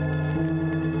frown.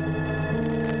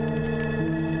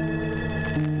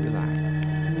 Relax.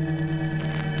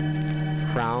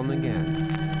 Frown again.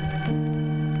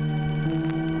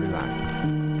 Relax.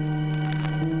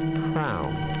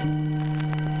 Frown.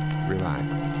 Relax.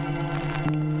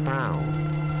 Frown.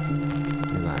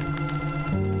 Relax.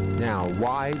 Now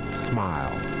wide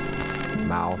smile.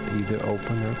 Mouth either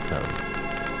open or closed.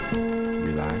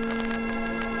 Relax.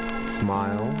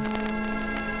 Smile.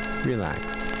 Relax.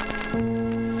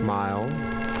 Smile.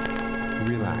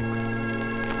 Relax.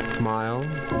 Smile.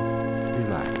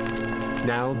 Relax.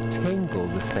 Now tingle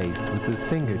the face with the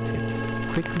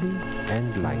fingertips, quickly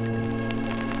and lightly.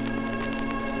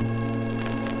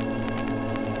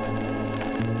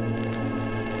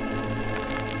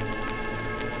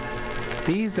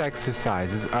 These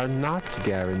exercises are not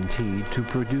guaranteed to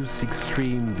produce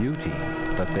extreme beauty,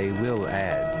 but they will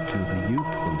add to the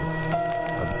youthfulness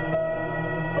of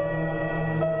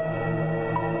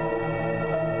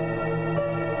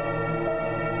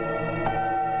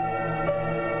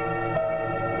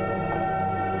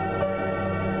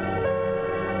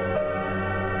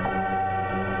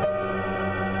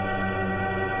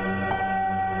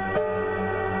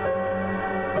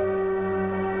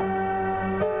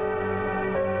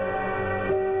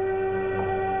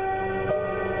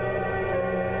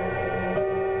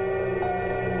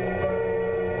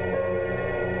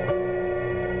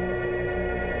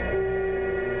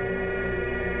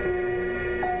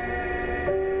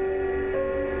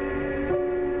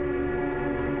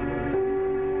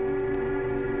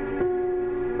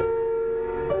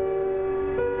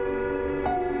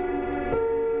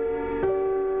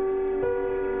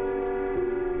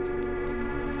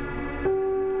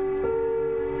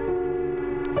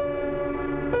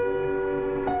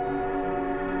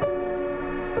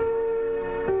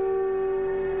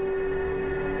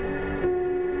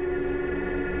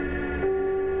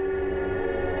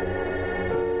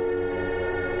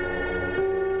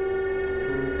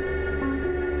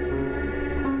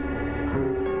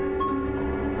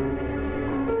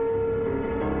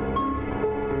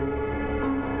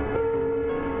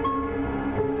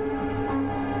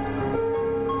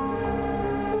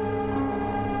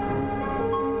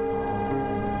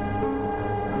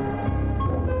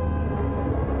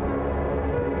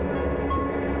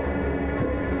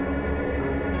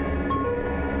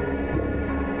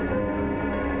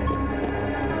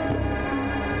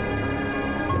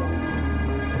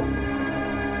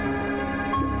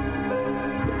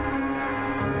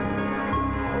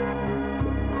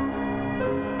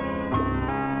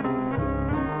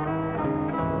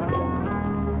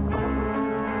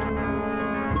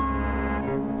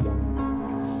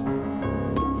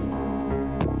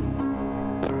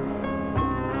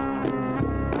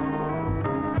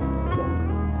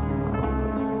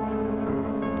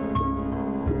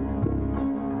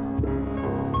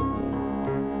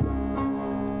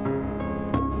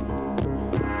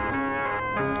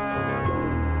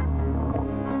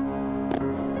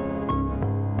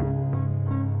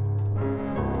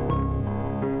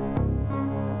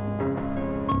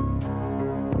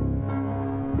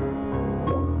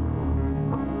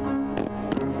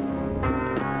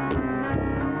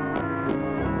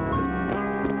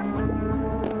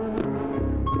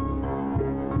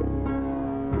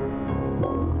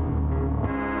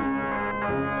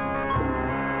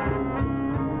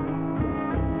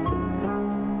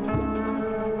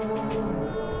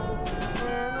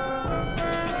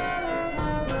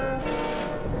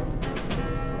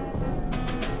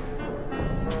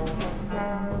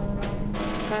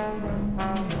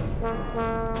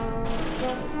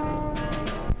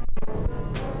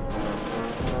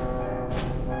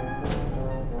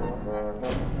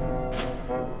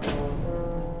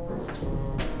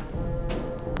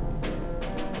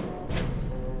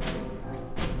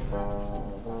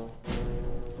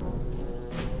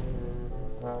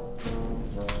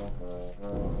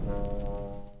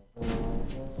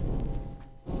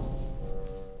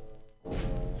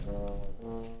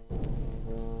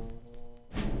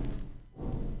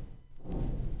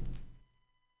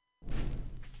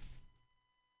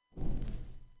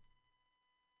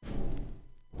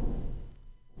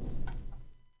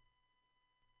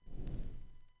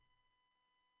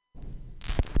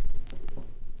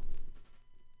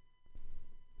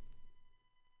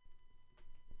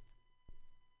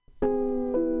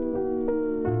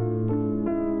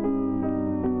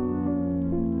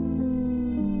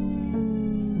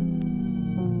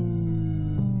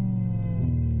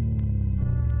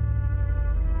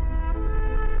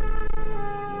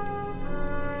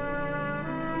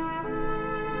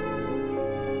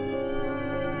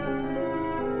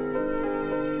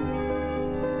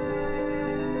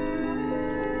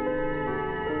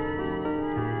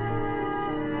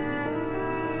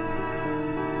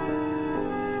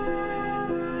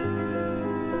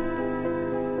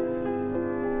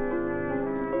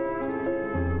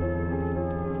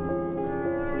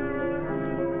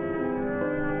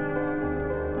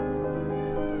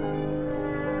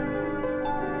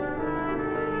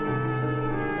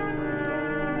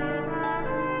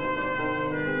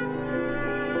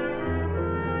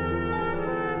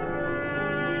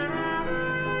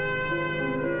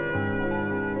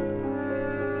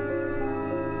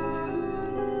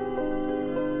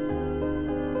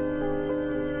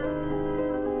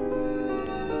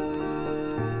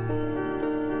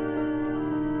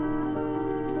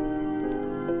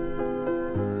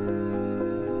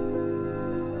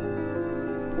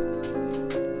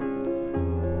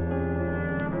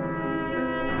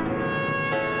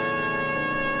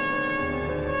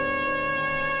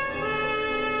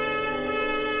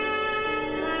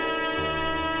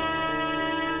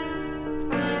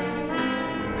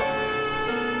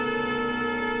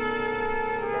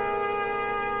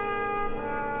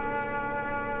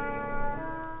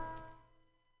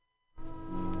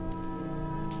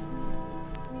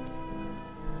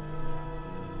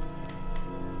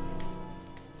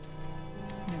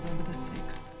November the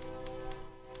 6th.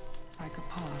 Like a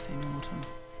path in autumn.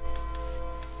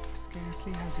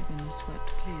 Scarcely has it been swept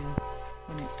clear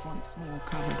when it's once more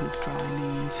covered with dry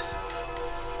leaves.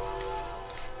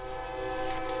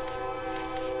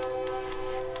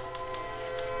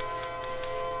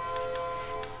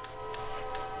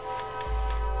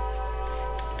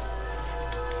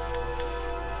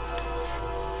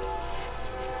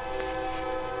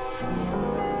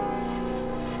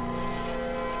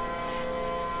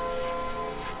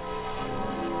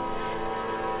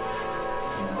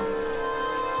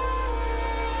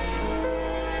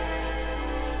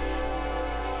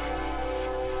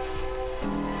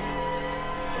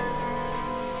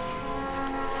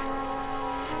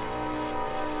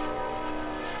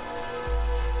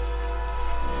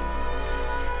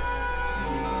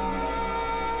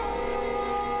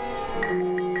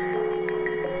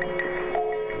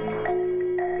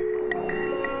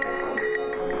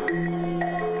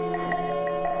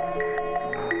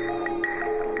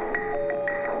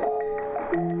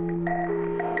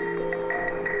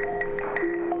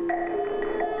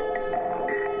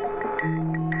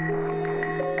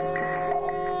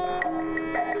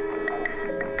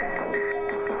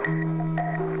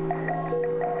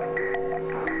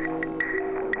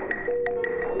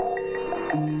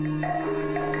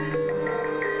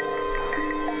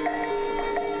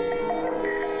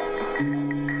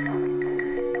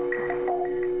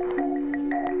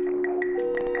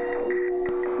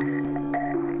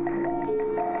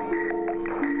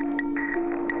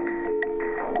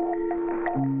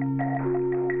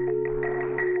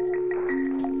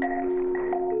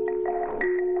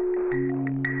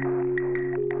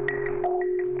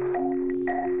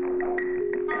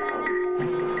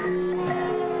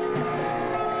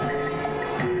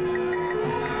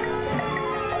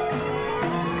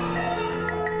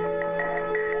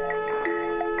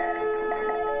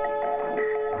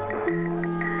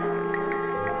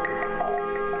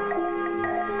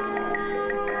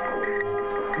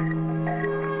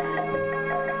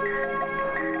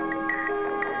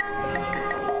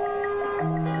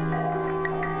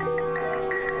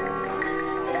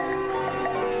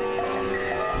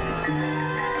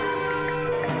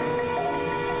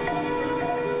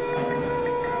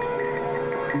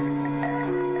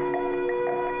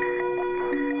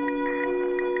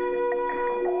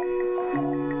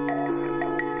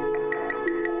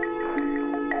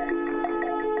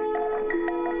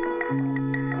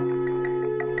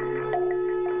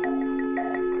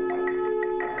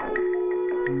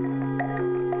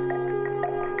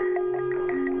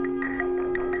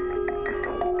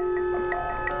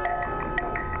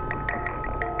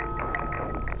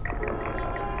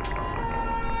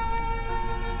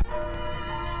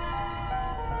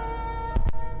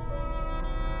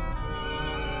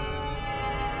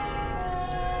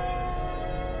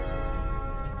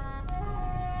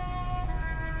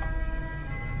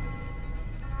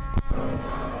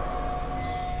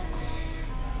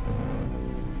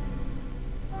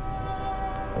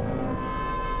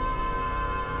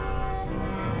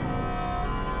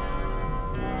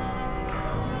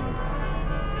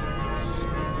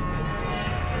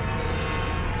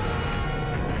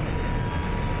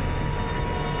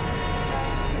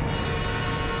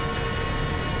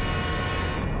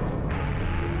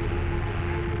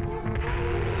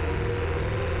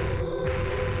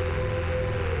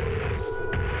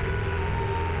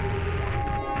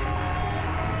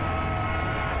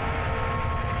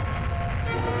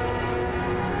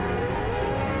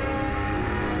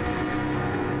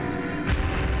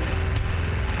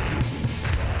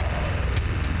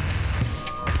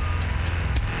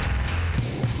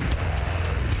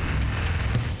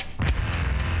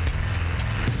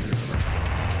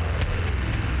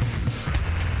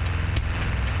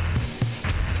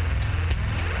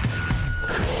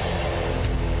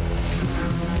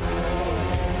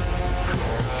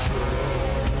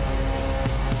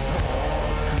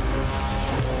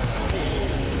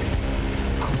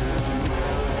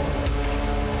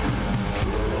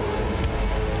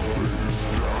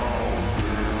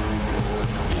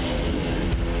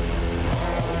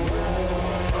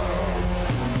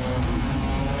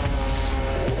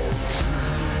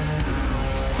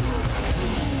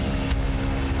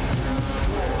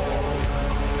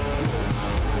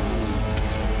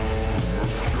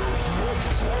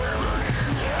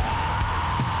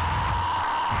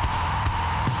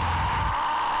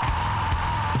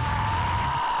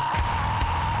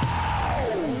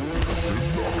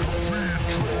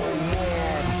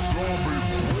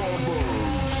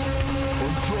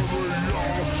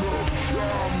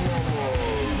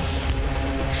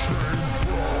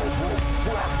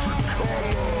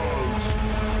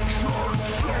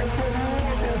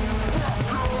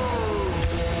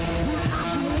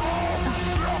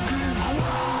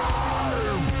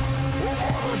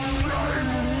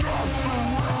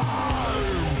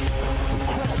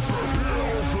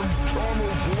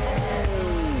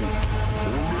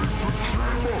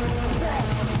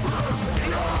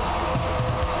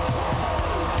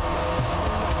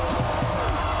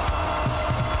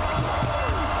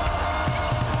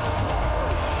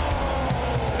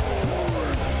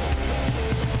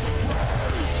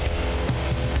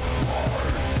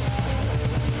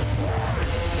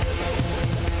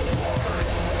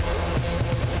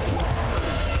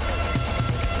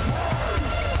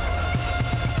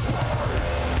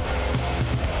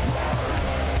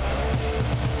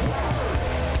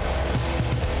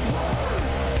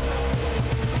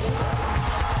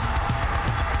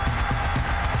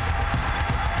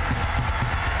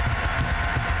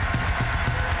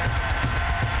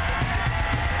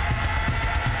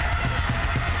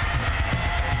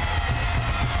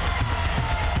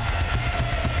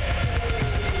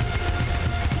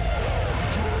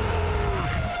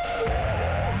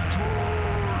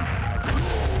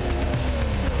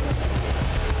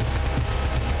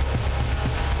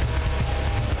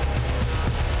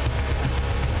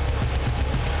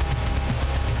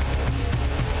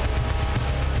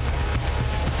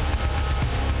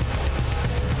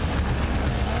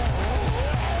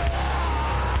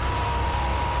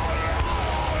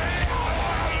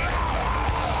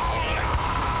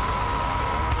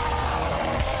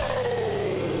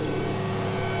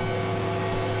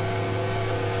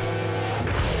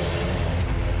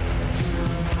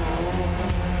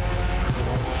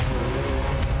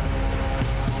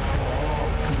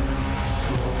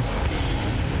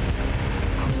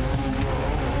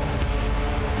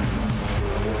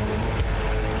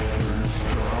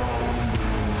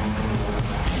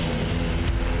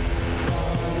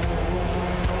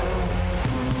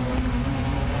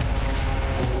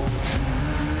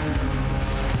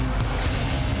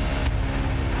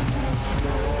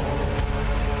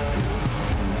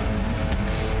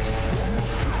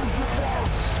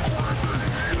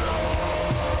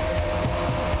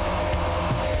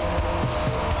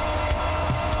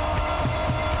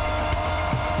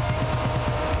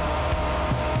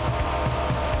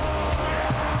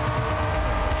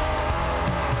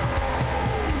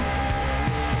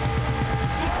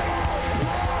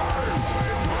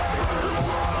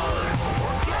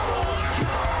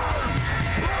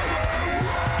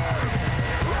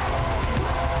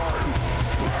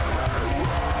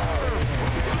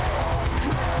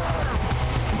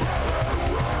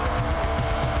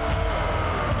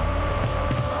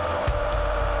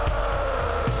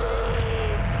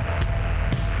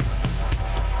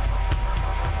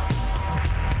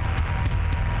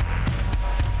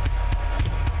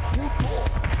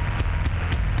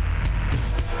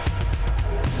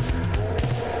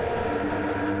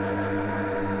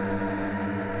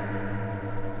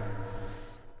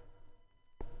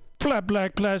 Flat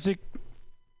Black Classic.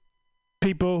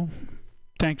 People,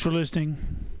 thanks for listening.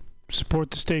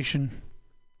 Support the station.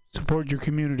 Support your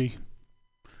community.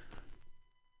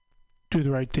 Do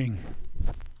the right thing.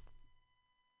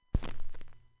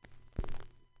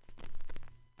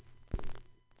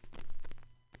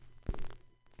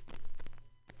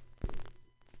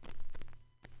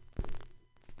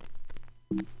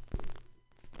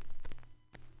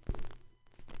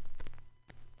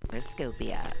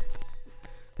 Scopia.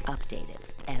 Updated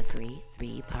every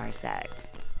 3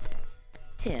 parsecs.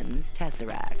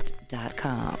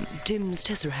 TimsTesseract.com.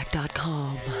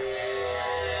 TimsTesseract.com.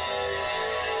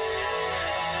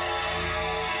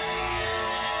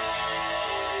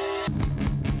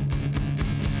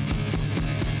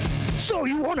 So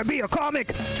you want to be a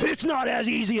comic? It's not as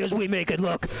easy as we make it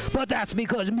look, but that's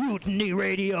because Mutiny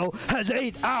Radio has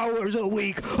 8 hours a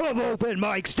week of open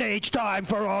mic stage time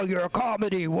for all your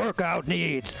comedy workout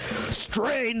needs.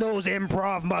 Strain those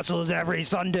improv muscles every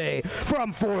Sunday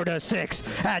from 4 to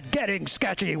 6 at Getting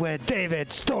Sketchy with David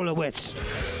Stolowitz.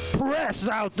 Press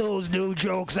out those new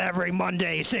jokes every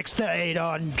Monday 6 to 8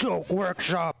 on Joke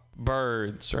Workshop.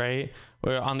 Birds, right?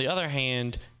 Where on the other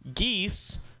hand,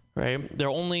 geese, right? Their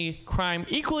only crime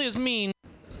equally as mean.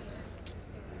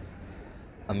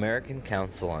 American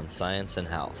Council on Science and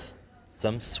Health.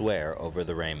 Some Swear Over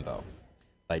the Rainbow.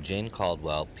 By Jane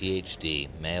Caldwell, Ph.D.,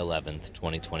 May 11th,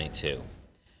 2022.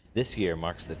 This year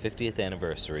marks the 50th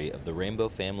anniversary of the Rainbow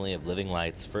Family of Living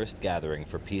Light's first gathering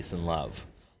for peace and love.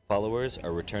 Followers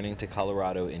are returning to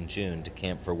Colorado in June to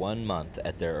camp for 1 month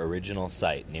at their original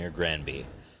site near Granby.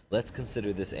 Let's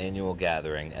consider this annual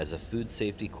gathering as a food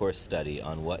safety course study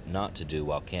on what not to do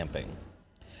while camping.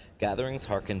 Gatherings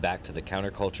harken back to the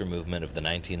counterculture movement of the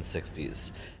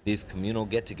 1960s. These communal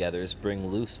get-togethers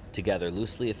bring together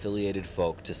loosely affiliated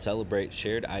folk to celebrate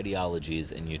shared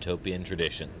ideologies and utopian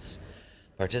traditions.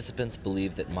 Participants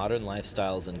believe that modern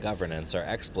lifestyles and governance are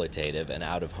exploitative and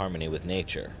out of harmony with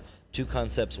nature. 2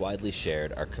 concepts widely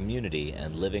shared are community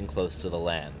and living close to the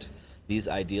land. These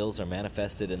ideals are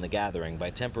manifested in the gathering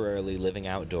by temporarily living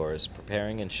outdoors,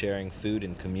 preparing and sharing food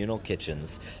in communal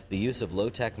kitchens, the use of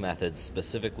low-tech methods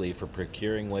specifically for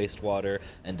procuring wastewater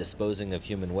and disposing of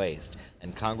human waste,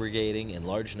 and congregating in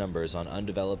large numbers on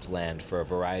undeveloped land for a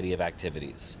variety of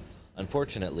activities.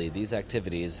 Unfortunately, these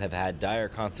activities have had dire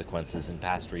consequences in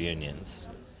past reunions.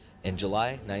 In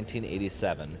July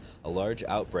 1987, a large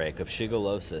outbreak of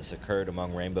shigellosis occurred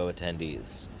among Rainbow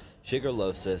attendees.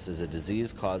 Shigellosis is a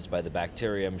disease caused by the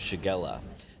bacterium Shigella.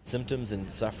 Symptoms in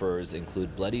sufferers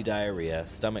include bloody diarrhea,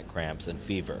 stomach cramps, and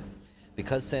fever.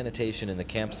 Because sanitation in the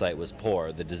campsite was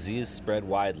poor, the disease spread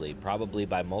widely, probably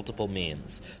by multiple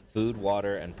means: food,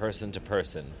 water, and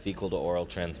person-to-person, fecal-to-oral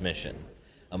transmission.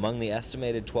 Among the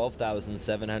estimated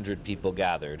 12,700 people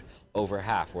gathered, over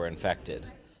half were infected.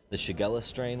 The Shigella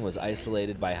strain was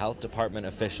isolated by health department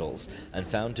officials and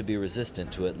found to be resistant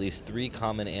to at least 3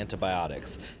 common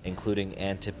antibiotics, including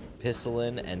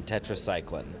ampicillin and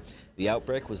tetracycline. The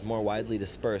outbreak was more widely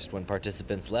dispersed when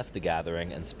participants left the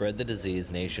gathering and spread the disease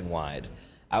nationwide.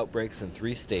 Outbreaks in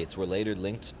 3 states were later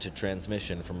linked to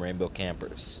transmission from Rainbow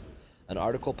campers. An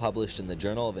article published in the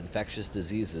Journal of Infectious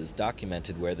Diseases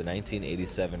documented where the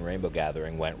 1987 Rainbow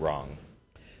Gathering went wrong.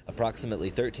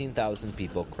 Approximately 13,000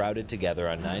 people crowded together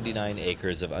on 99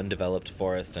 acres of undeveloped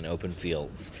forest and open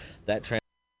fields. That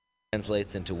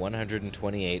translates into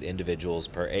 128 individuals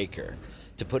per acre.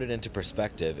 To put it into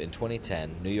perspective, in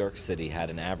 2010, New York City had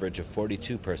an average of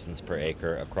 42 persons per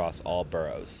acre across all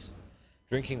boroughs.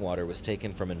 Drinking water was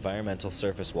taken from environmental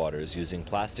surface waters using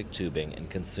plastic tubing and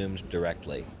consumed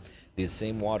directly. These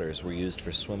same waters were used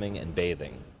for swimming and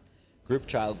bathing. Group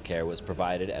childcare was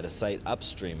provided at a site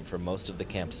upstream from most of the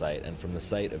campsite and from the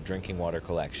site of drinking water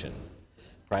collection.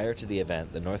 Prior to the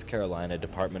event, the North Carolina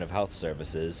Department of Health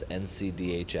Services,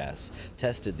 NCDHS,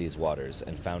 tested these waters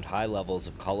and found high levels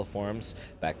of coliforms,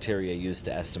 bacteria used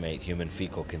to estimate human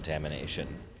fecal contamination.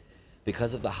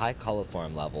 Because of the high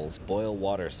coliform levels, boil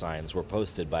water signs were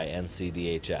posted by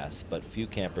NCDHS, but few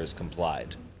campers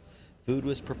complied. Food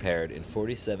was prepared in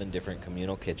 47 different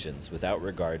communal kitchens without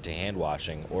regard to hand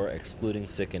washing or excluding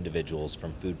sick individuals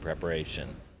from food preparation.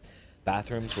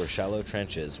 Bathrooms were shallow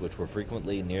trenches which were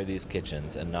frequently near these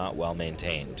kitchens and not well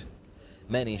maintained.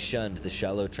 Many shunned the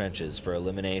shallow trenches for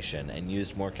elimination and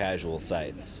used more casual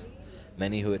sites.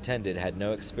 Many who attended had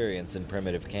no experience in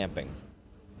primitive camping.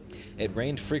 It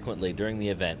rained frequently during the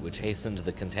event, which hastened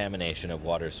the contamination of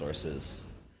water sources.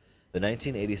 The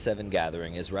 1987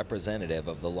 gathering is representative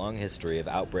of the long history of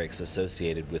outbreaks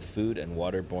associated with food and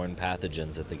waterborne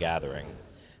pathogens at the gathering.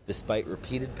 Despite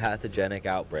repeated pathogenic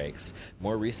outbreaks,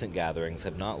 more recent gatherings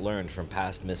have not learned from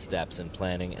past missteps in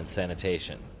planning and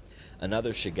sanitation.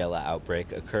 Another Shigella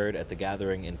outbreak occurred at the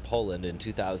gathering in Poland in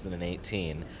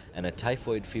 2018, and a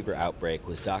typhoid fever outbreak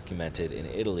was documented in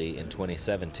Italy in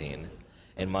 2017.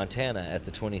 In Montana, at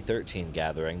the 2013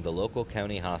 gathering, the local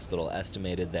county hospital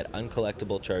estimated that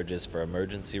uncollectible charges for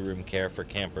emergency room care for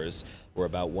campers were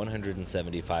about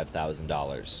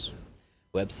 $175,000.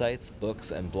 Websites,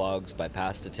 books, and blogs by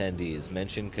past attendees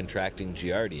mention contracting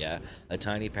Giardia, a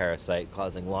tiny parasite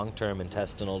causing long-term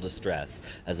intestinal distress,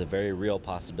 as a very real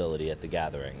possibility at the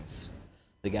gatherings.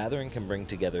 The gathering can bring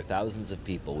together thousands of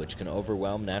people, which can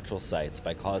overwhelm natural sites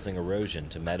by causing erosion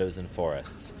to meadows and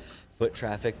forests. Foot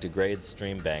traffic degrades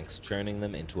stream banks, churning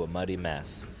them into a muddy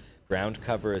mess. Ground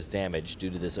cover is damaged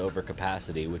due to this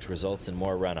overcapacity, which results in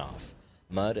more runoff.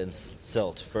 Mud and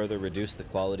silt further reduce the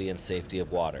quality and safety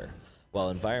of water.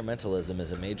 While environmentalism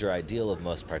is a major ideal of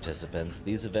most participants,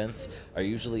 these events are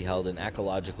usually held in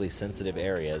ecologically sensitive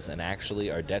areas and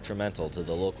actually are detrimental to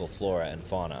the local flora and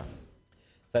fauna.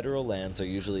 Federal lands are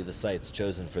usually the sites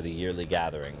chosen for the yearly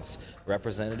gatherings.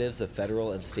 Representatives of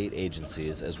federal and state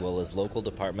agencies, as well as local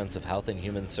departments of health and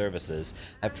human services,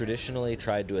 have traditionally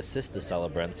tried to assist the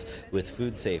celebrants with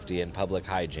food safety and public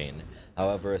hygiene.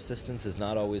 However, assistance is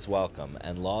not always welcome,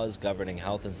 and laws governing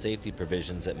health and safety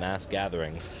provisions at mass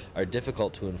gatherings are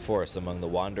difficult to enforce among the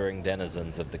wandering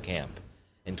denizens of the camp.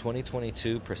 In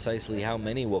 2022, precisely how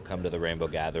many will come to the Rainbow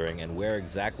Gathering and where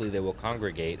exactly they will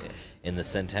congregate in the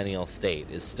Centennial State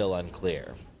is still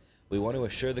unclear. We want to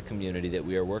assure the community that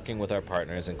we are working with our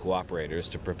partners and cooperators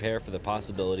to prepare for the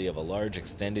possibility of a large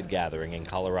extended gathering in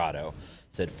Colorado,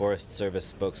 said Forest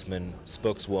Service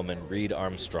spokeswoman Reed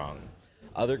Armstrong.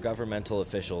 Other governmental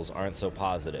officials aren't so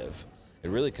positive. It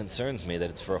really concerns me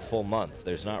that it's for a full month.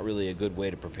 There's not really a good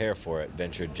way to prepare for it,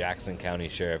 ventured Jackson County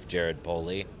Sheriff Jared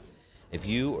Poley. If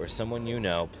you or someone you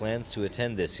know plans to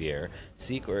attend this year,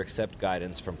 seek or accept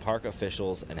guidance from park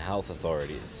officials and health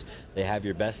authorities. They have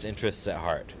your best interests at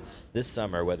heart. This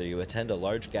summer, whether you attend a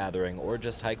large gathering or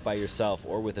just hike by yourself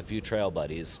or with a few trail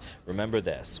buddies, remember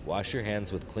this: wash your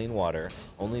hands with clean water,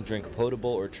 only drink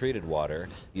potable or treated water,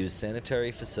 use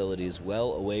sanitary facilities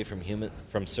well away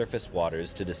from surface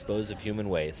waters to dispose of human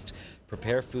waste,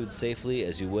 prepare food safely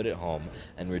as you would at home,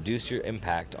 and reduce your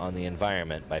impact on the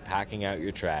environment by packing out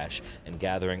your trash and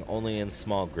gathering only in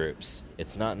small groups.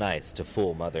 It's not nice to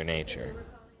fool Mother Nature.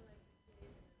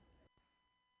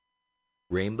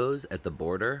 Rainbows at the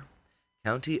border?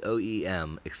 County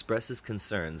OEM expresses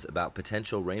concerns about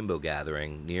potential rainbow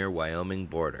gathering near Wyoming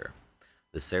border.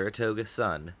 The Saratoga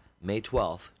Sun, May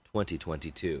 12,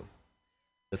 2022.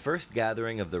 The first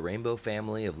gathering of the Rainbow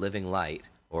Family of Living Light,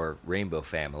 or Rainbow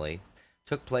Family,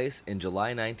 took place in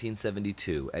July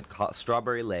 1972 at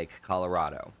Strawberry Lake,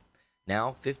 Colorado.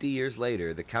 Now, 50 years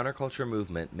later, the counterculture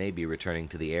movement may be returning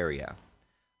to the area.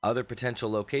 Other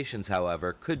potential locations,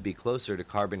 however, could be closer to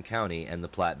Carbon County and the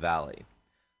Platte Valley.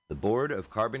 The Board of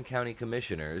Carbon County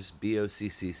Commissioners,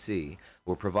 BOCCC,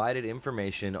 were provided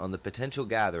information on the potential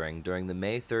gathering during the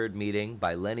May 3rd meeting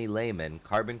by Lenny Lehman,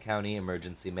 Carbon County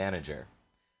Emergency Manager.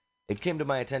 It came to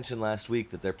my attention last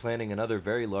week that they're planning another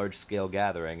very large-scale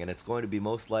gathering, and it's going to be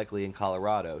most likely in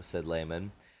Colorado, said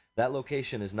Lehman. That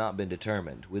location has not been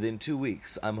determined. Within 2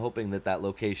 weeks, I'm hoping that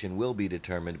location will be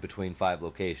determined between 5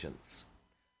 locations.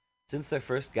 Since their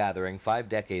first gathering 5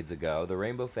 decades ago, the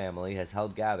Rainbow Family has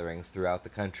held gatherings throughout the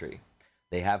country.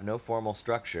 They have no formal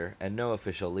structure and no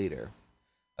official leader.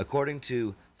 According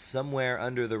to Somewhere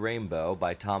Under the Rainbow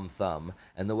by Tom Thumb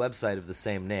and the website of the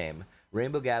same name,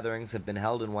 rainbow gatherings have been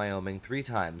held in Wyoming 3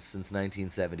 times since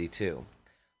 1972.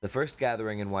 The first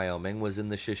gathering in Wyoming was in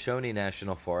the Shoshone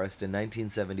National Forest in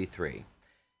 1973.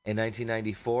 In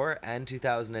 1994 and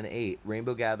 2008,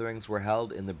 rainbow gatherings were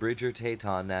held in the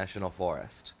Bridger-Teton National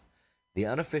Forest. The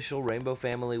unofficial Rainbow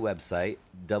Family website,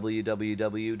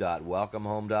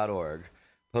 www.welcomehome.org,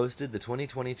 posted the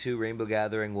 2022 Rainbow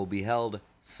Gathering will be held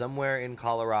somewhere in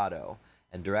Colorado,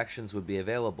 and directions would be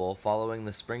available following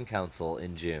the Spring Council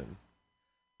in June.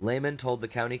 Lehman told the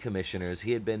county commissioners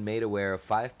he had been made aware of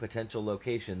 5 potential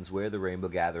locations where the Rainbow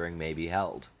Gathering may be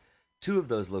held. 2 of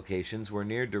those locations were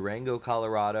near Durango,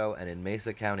 Colorado, and in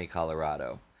Mesa County,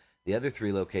 Colorado. The other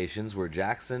 3 locations were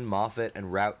Jackson, Moffett,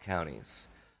 and Routt counties.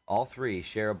 All 3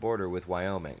 share a border with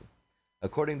Wyoming.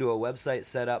 According to a website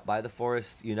set up by the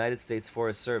United States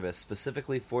Forest Service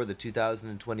specifically for the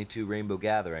 2022 Rainbow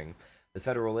Gathering, the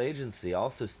federal agency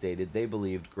also stated they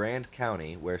believed Grand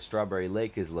County, where Strawberry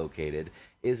Lake is located,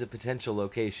 is a potential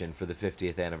location for the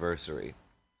 50th anniversary.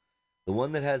 The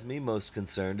one that has me most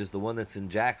concerned is the one that's in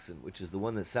Jackson, which is the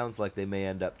one that sounds like they may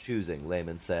end up choosing,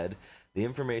 Lehman said. The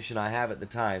information I have at the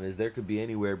time is there could be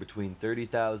anywhere between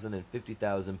 30,000 and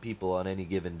 50,000 people on any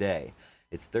given day.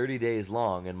 It's 30 days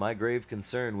long, and my grave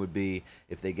concern would be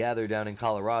if they gather down in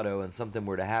Colorado and something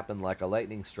were to happen like a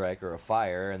lightning strike or a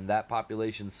fire, and that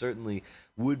population certainly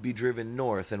would be driven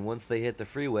north, and once they hit the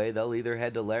freeway, they'll either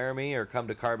head to Laramie or come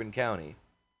to Carbon County.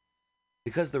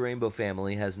 Because the Rainbow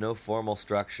family has no formal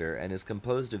structure and is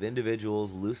composed of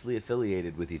individuals loosely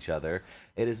affiliated with each other,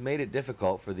 it has made it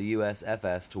difficult for the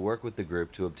USFS to work with the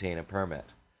group to obtain a permit.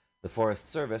 The Forest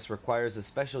Service requires a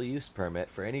special use permit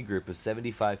for any group of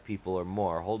 75 people or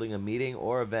more holding a meeting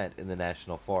or event in the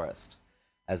National Forest.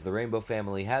 As the Rainbow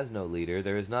family has no leader,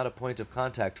 there is not a point of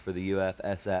contact for the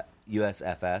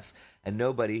USFS and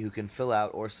nobody who can fill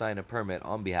out or sign a permit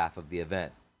on behalf of the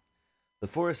event. The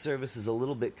Forest Service is a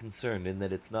little bit concerned in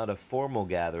that it's not a formal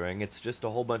gathering, it's just a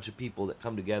whole bunch of people that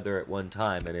come together at one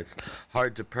time, and it's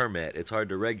hard to permit, it's hard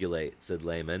to regulate, said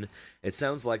Lehman. It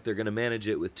sounds like they're going to manage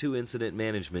it with 2 incident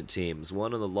management teams,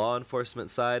 one on the law enforcement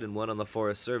side and one on the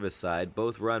Forest Service side,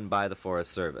 both run by the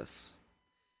Forest Service.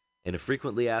 In a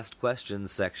frequently asked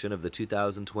questions section of the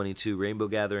 2022 Rainbow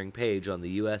Gathering page on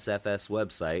the USFS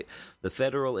website, the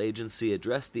federal agency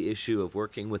addressed the issue of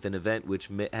working with an event which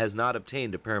has not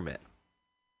obtained a permit.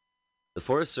 The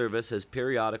Forest Service has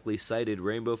periodically cited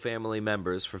Rainbow family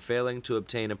members for failing to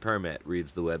obtain a permit,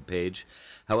 reads the webpage.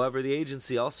 However, the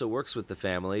agency also works with the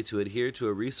family to adhere to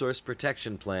a resource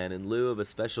protection plan in lieu of a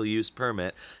special use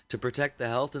permit to protect the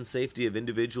health and safety of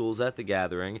individuals at the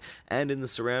gathering and in the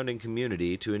surrounding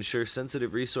community, to ensure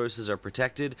sensitive resources are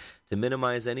protected, to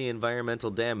minimize any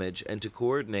environmental damage, and to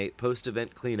coordinate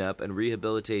post-event cleanup and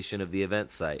rehabilitation of the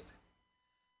event site.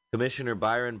 Commissioner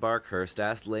Byron Barkhurst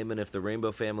asked Lehman if the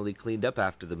Rainbow family cleaned up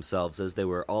after themselves, as they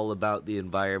were all about the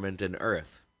environment and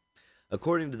Earth.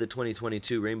 According to the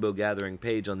 2022 Rainbow Gathering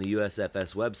page on the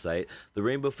USFS website, the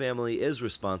Rainbow family is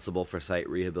responsible for site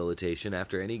rehabilitation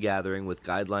after any gathering with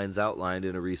guidelines outlined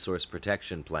in a resource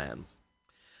protection plan.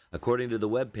 According to the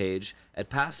webpage, at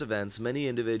past events, many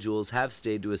individuals have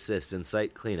stayed to assist in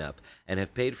site cleanup and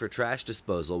have paid for trash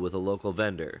disposal with a local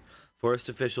vendor. Forest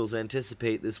officials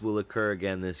anticipate this will occur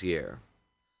again this year.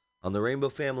 On the Rainbow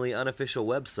Family unofficial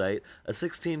website, a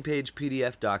 16-page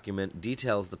PDF document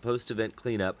details the post-event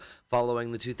cleanup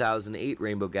following the 2008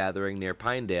 Rainbow Gathering near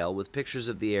Pinedale, with pictures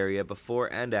of the area before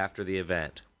and after the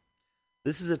event.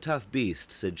 "This is a tough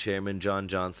beast," said Chairman John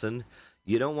Johnson.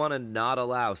 "You don't want to not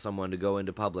allow someone to go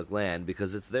into public land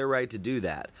because it's their right to do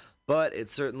that, but it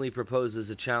certainly proposes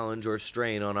a challenge or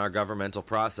strain on our governmental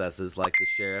processes like the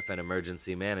sheriff and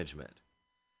emergency management."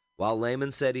 While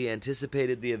Lehman said he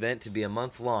anticipated the event to be a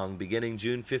month long, beginning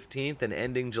June 15th and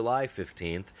ending July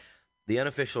 15th, the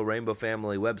unofficial Rainbow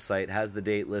Family website has the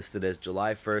date listed as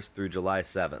July 1st through July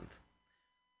 7th.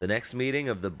 The next meeting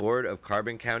of the Board of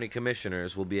Carbon County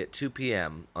Commissioners will be at 2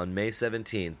 p.m. on May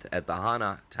 17th at the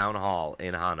Hana Town Hall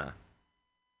in Hana.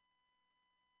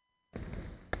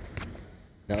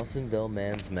 Nelsonville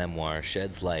Man's memoir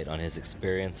sheds light on his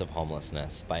experience of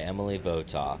homelessness by Emily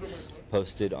Votaw,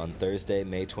 posted on Thursday,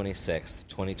 May 26,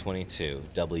 2022,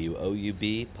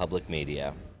 WOUB Public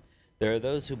Media. There are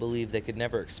those who believe they could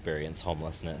never experience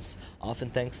homelessness, often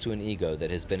thanks to an ego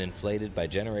that has been inflated by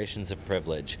generations of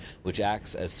privilege, which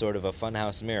acts as sort of a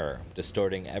funhouse mirror,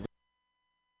 distorting every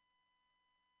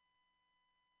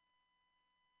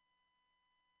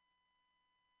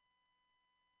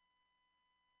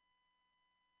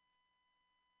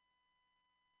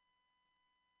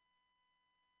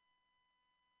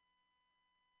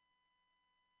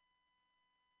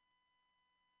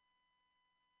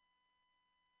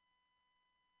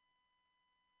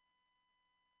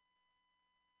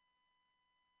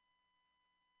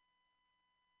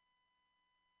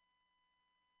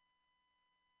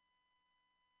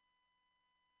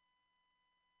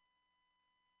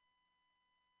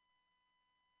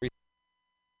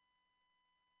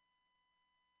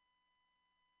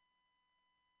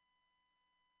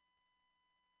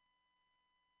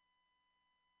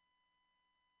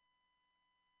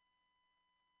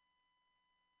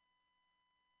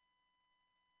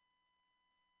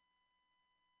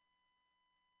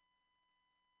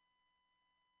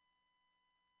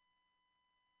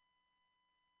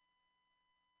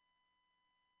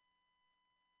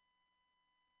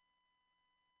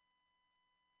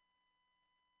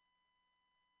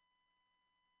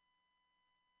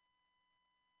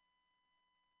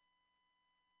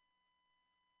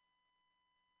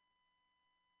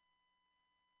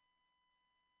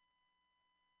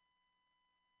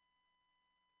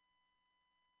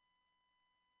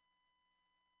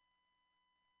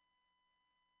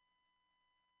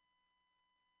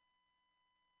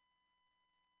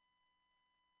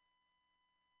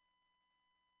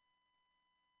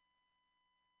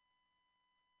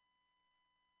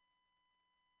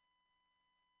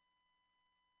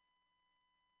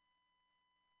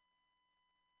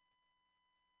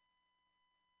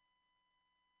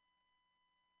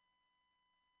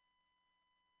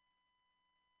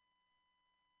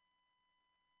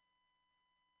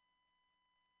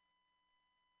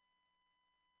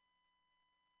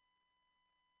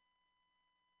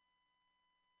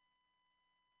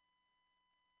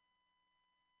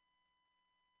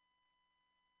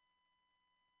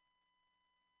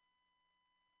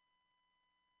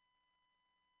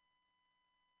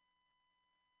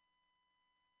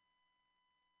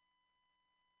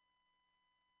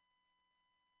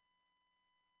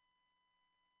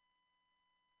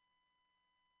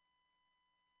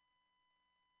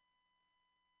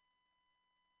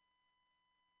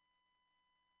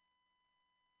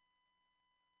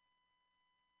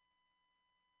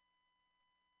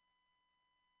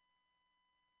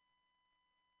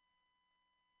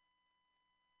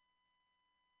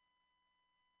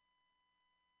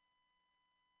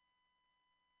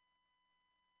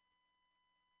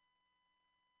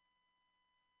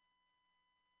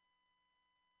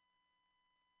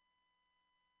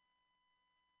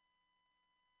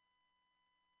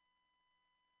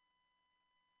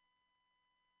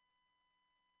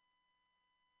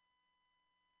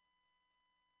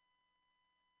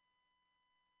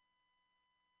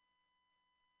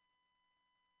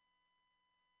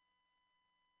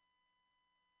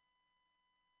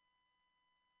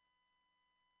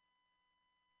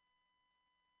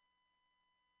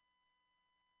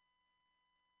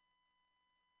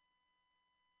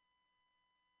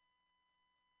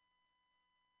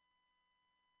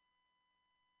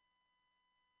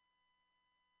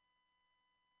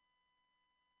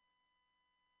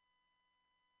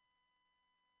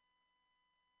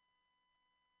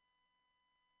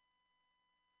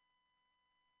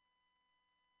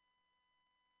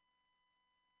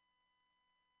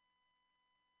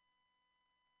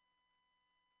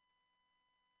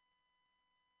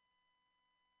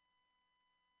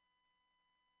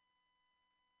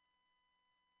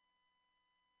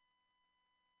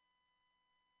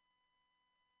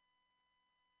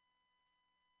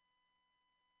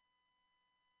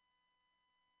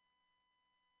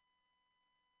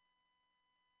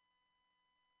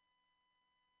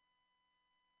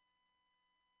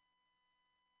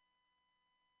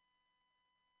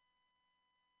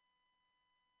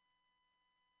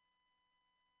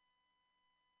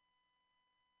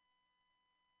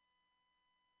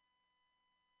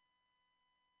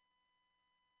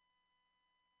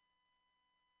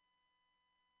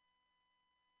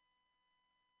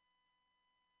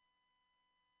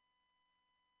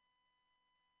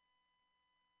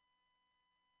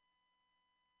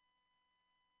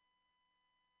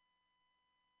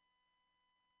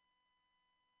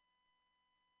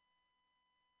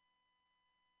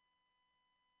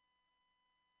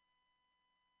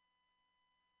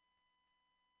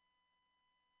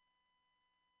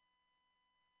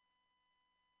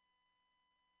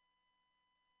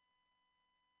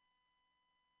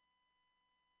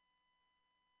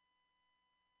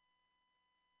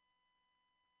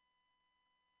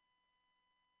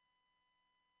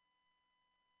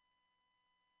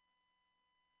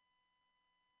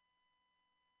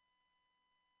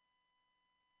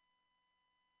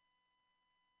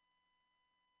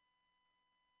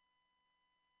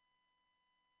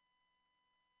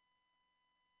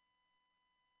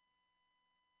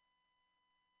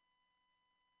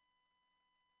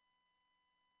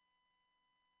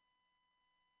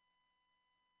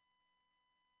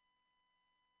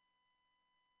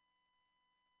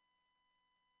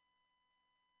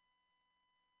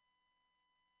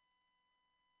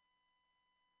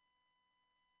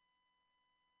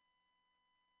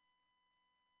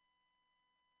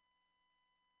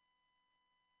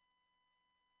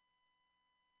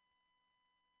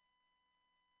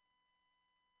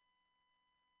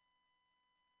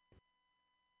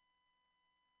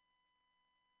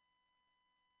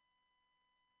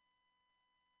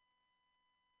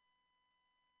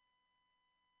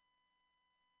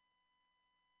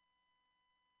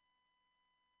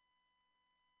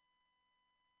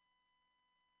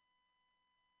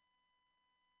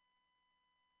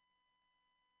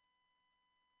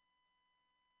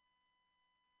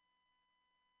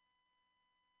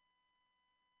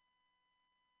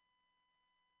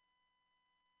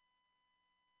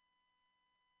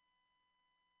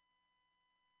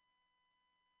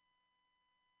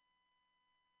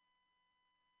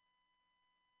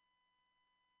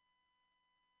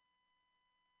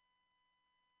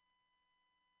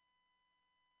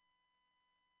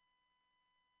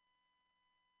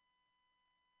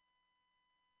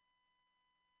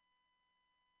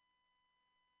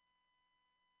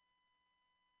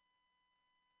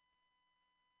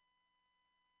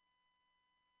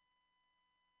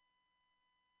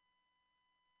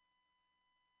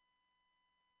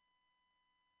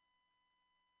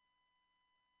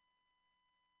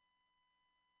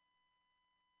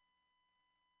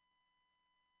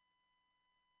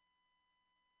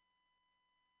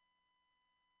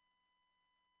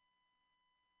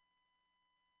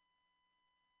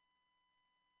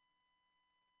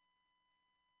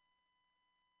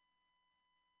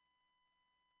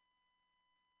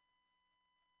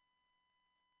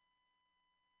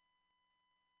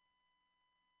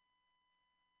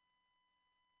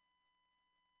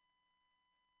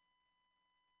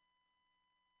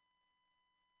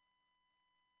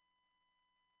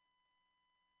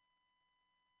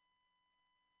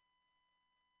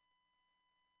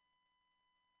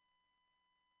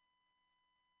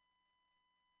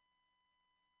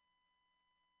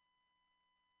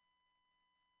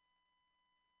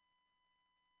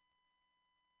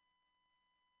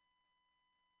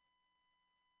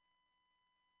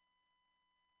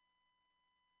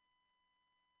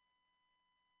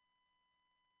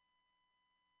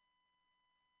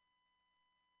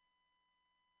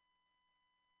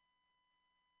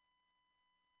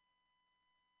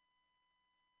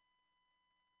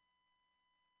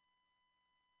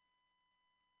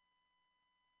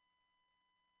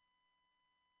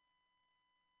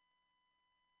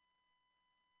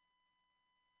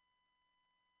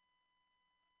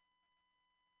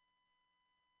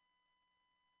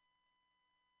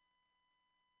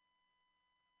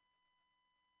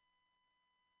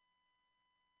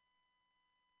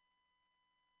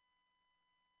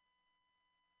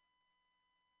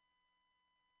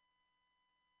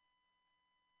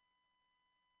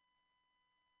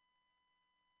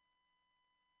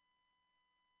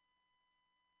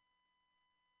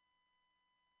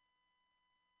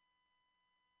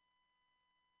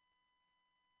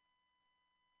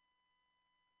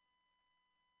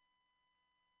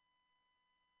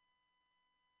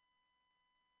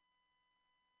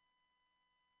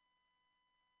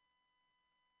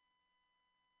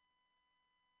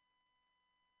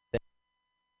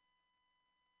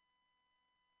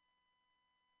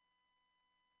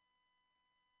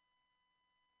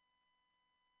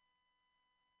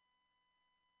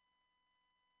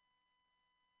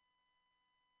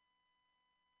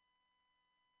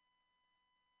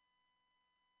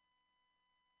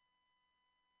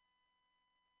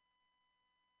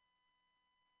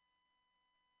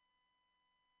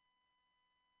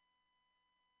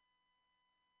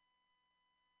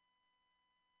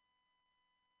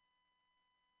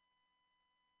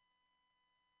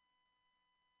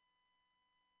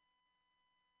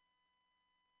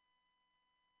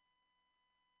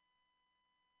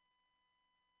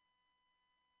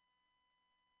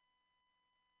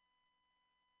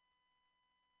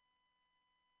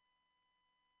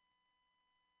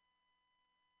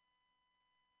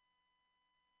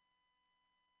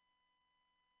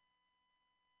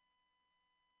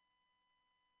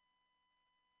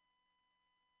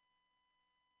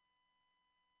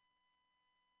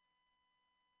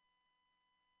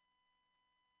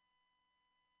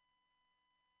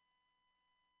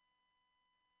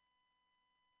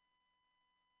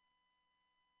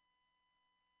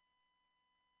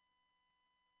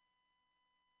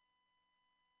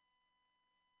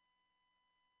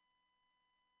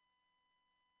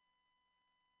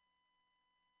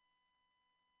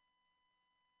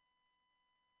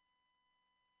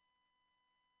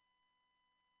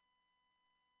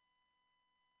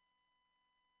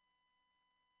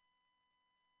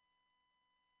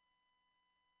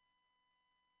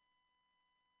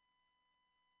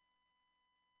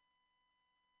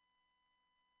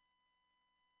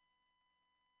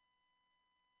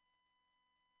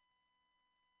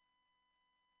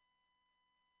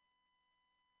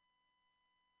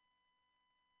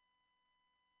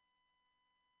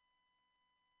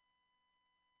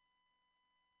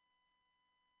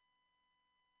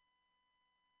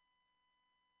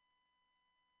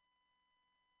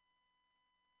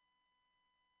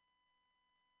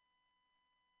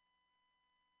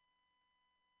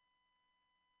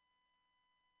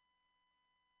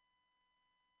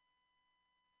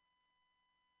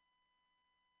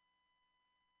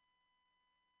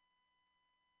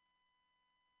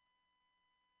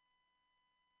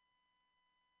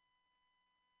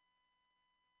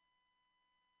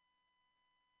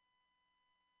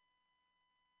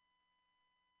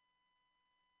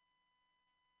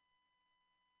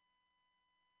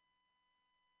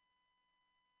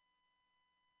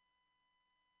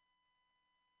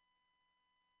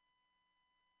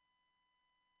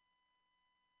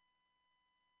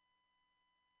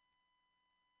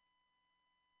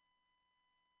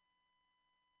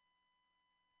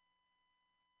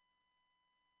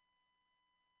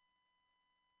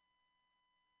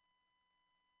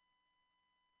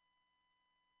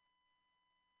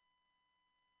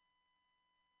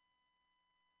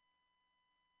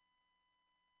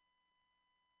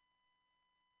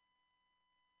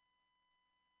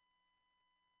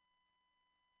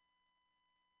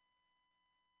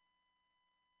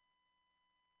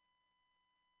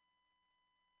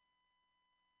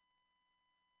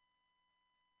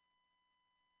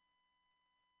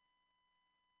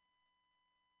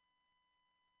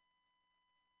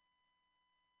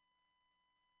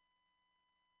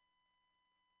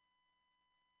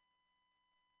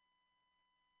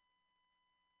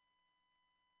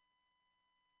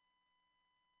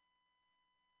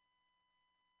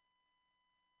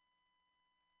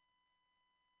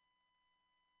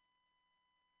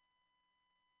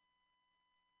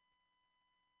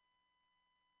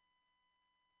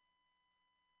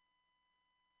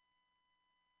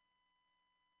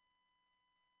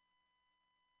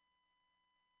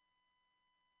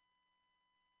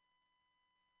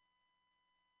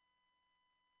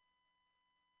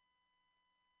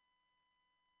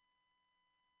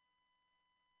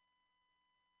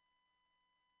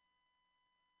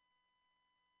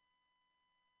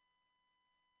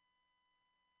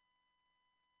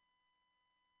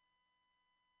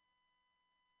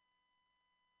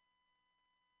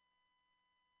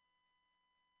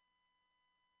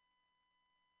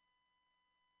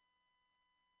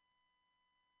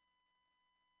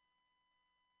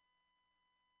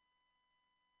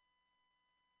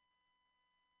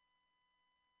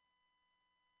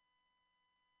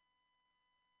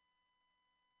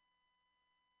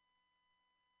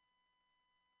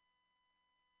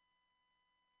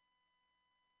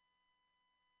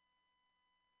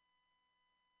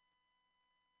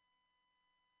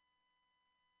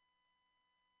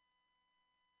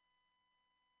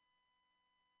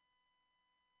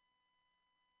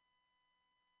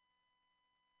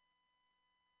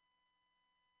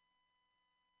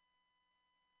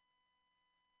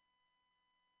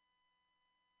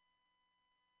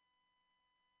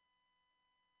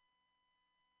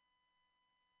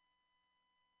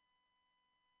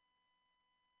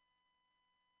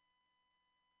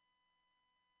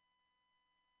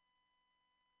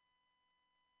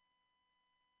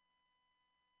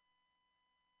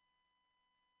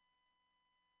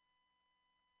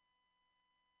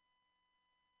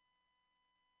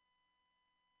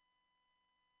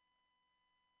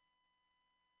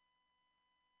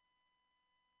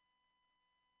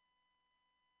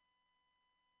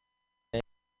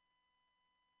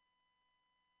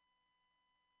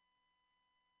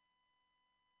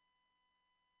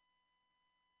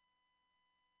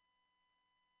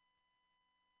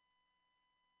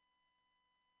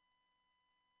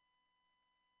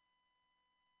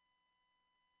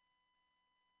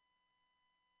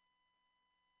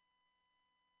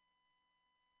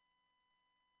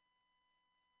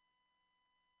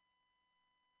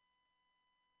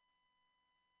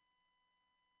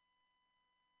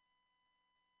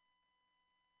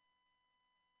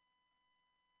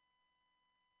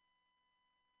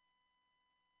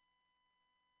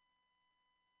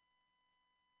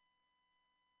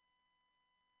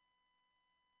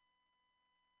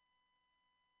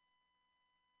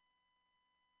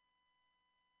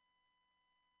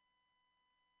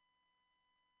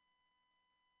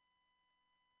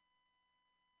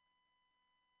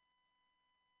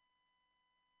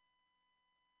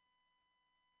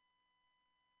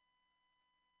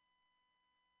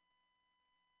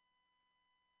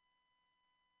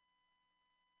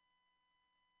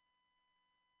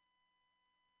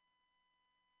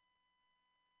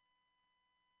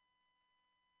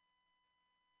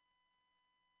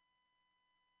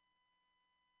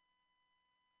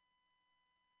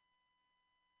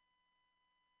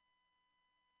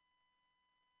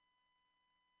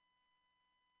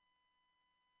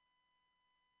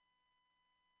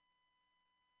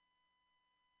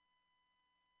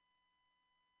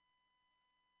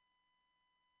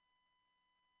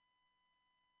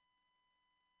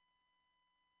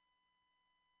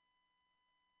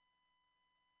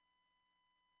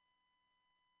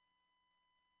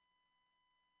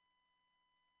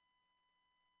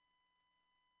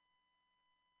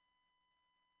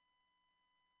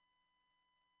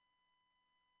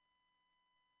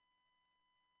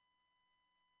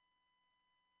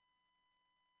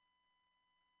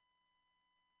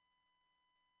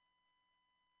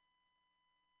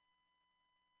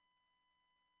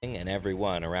and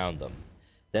everyone around them.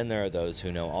 Then there are those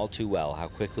who know all too well how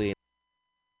quickly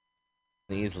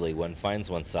and easily one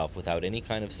finds oneself without any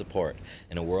kind of support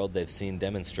in a world they've seen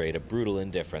demonstrate a brutal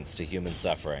indifference to human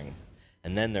suffering.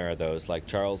 And then there are those like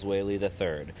Charles Whaley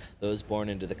III, those born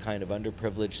into the kind of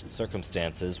underprivileged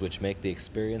circumstances which make the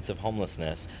experience of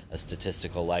homelessness a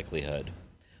statistical likelihood.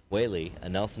 Whaley, a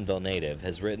Nelsonville native,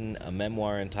 has written a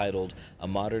memoir entitled A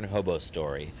Modern Hobo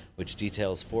Story, which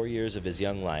details 4 years of his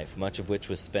young life, much of which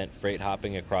was spent freight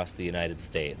hopping across the United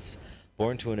States.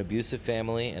 Born to an abusive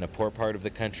family in a poor part of the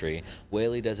country,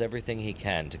 Whaley does everything he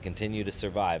can to continue to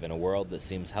survive in a world that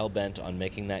seems hell-bent on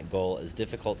making that goal as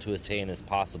difficult to attain as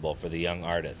possible for the young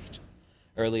artist.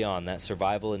 Early on, that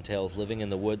survival entails living in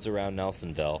the woods around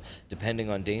Nelsonville, depending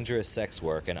on dangerous sex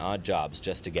work and odd jobs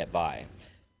just to get by.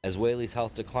 As Whaley's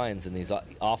health declines in these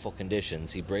awful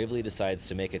conditions, he bravely decides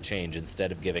to make a change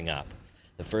instead of giving up.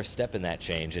 The first step in that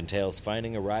change entails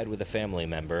finding a ride with a family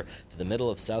member to the middle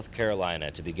of South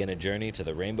Carolina to begin a journey to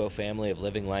the Rainbow Family of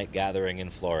Living Light gathering in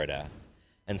Florida.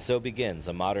 And so begins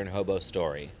A Modern Hobo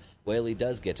Story. Whaley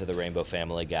does get to the Rainbow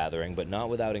Family gathering, but not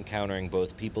without encountering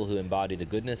both people who embody the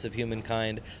goodness of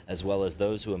humankind as well as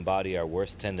those who embody our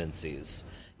worst tendencies.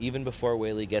 Even before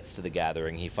Whaley gets to the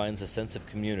gathering, he finds a sense of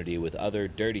community with other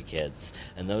dirty kids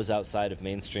and those outside of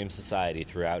mainstream society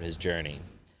throughout his journey.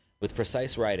 With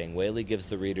precise writing, Whaley gives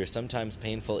the reader sometimes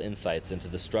painful insights into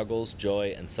the struggles,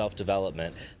 joy, and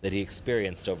self-development that he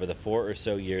experienced over the 4 or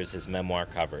so years his memoir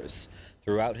covers.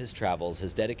 Throughout his travels,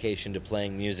 his dedication to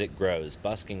playing music grows,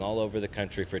 busking all over the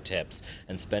country for tips,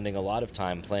 and spending a lot of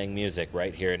time playing music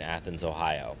right here in Athens,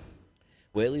 Ohio.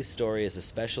 Whaley's story is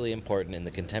especially important in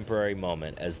the contemporary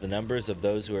moment as the numbers of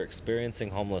those who are experiencing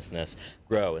homelessness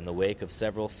grow in the wake of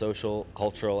several social,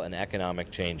 cultural, and economic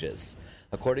changes.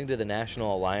 According to the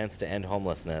National Alliance to End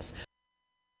Homelessness,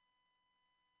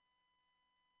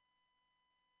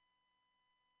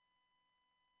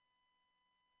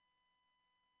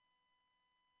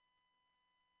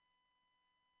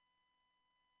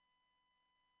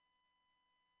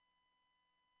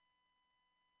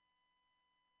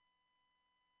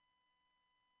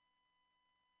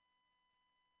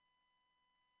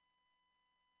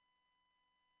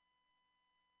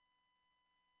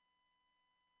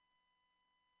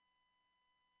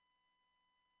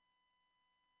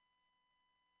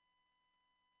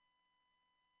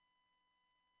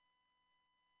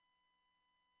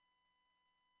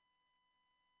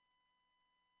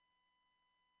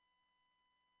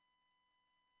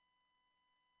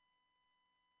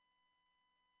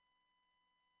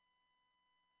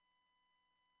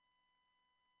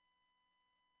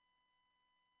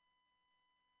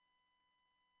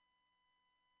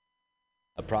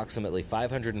 approximately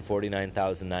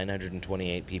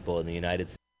 549,928 people in the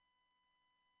United States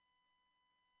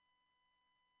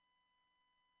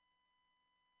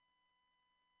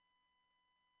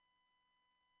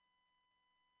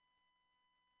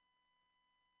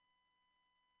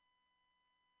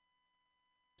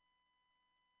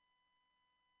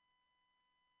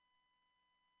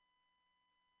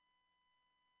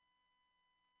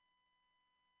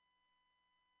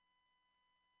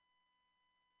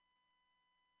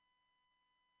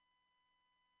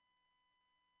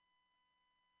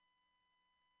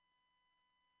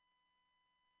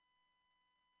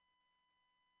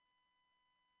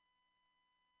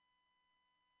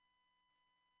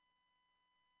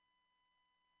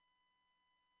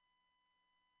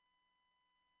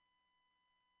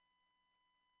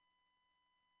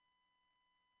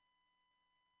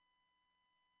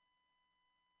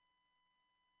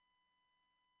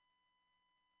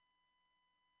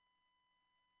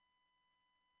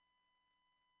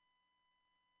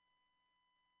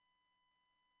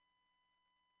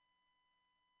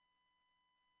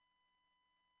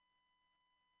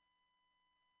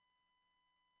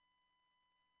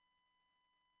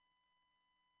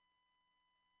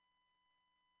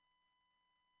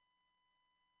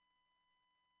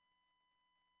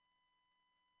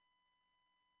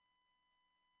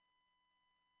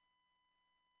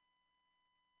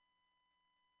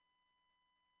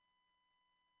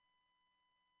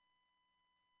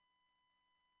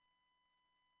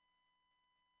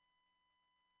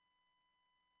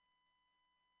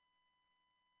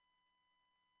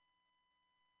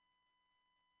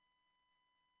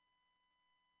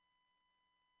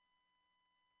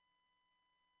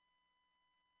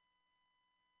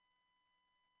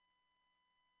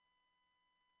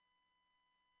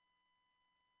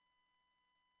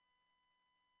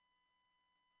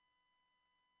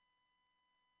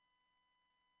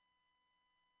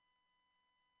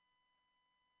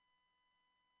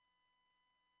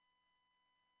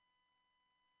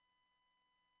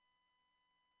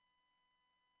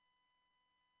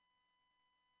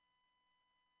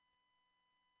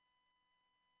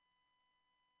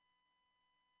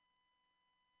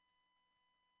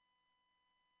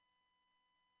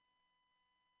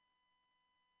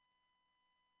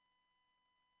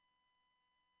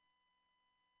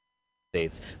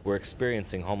States were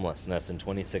experiencing homelessness in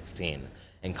 2016.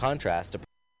 In contrast,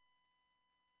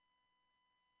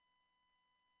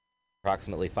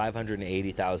 approximately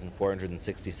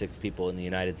 580,466 people in the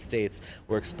United States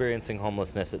were experiencing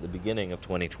homelessness at the beginning of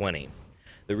 2020.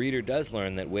 The reader does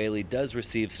learn that Whaley does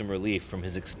receive some relief from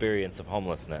his experience of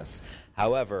homelessness.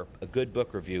 However, a good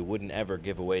book review wouldn't ever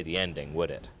give away the ending,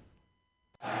 would it?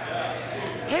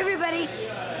 Hey everybody,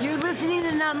 you're listening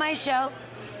to Not My Show.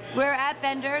 We're at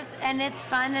Bender's and it's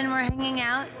fun and we're hanging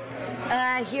out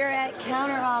here at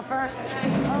Counteroffer.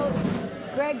 Oh,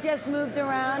 Greg just moved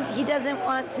around. He doesn't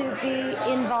want to be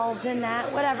involved in that.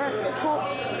 Whatever, it's cool.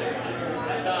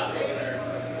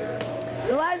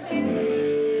 The lesbian.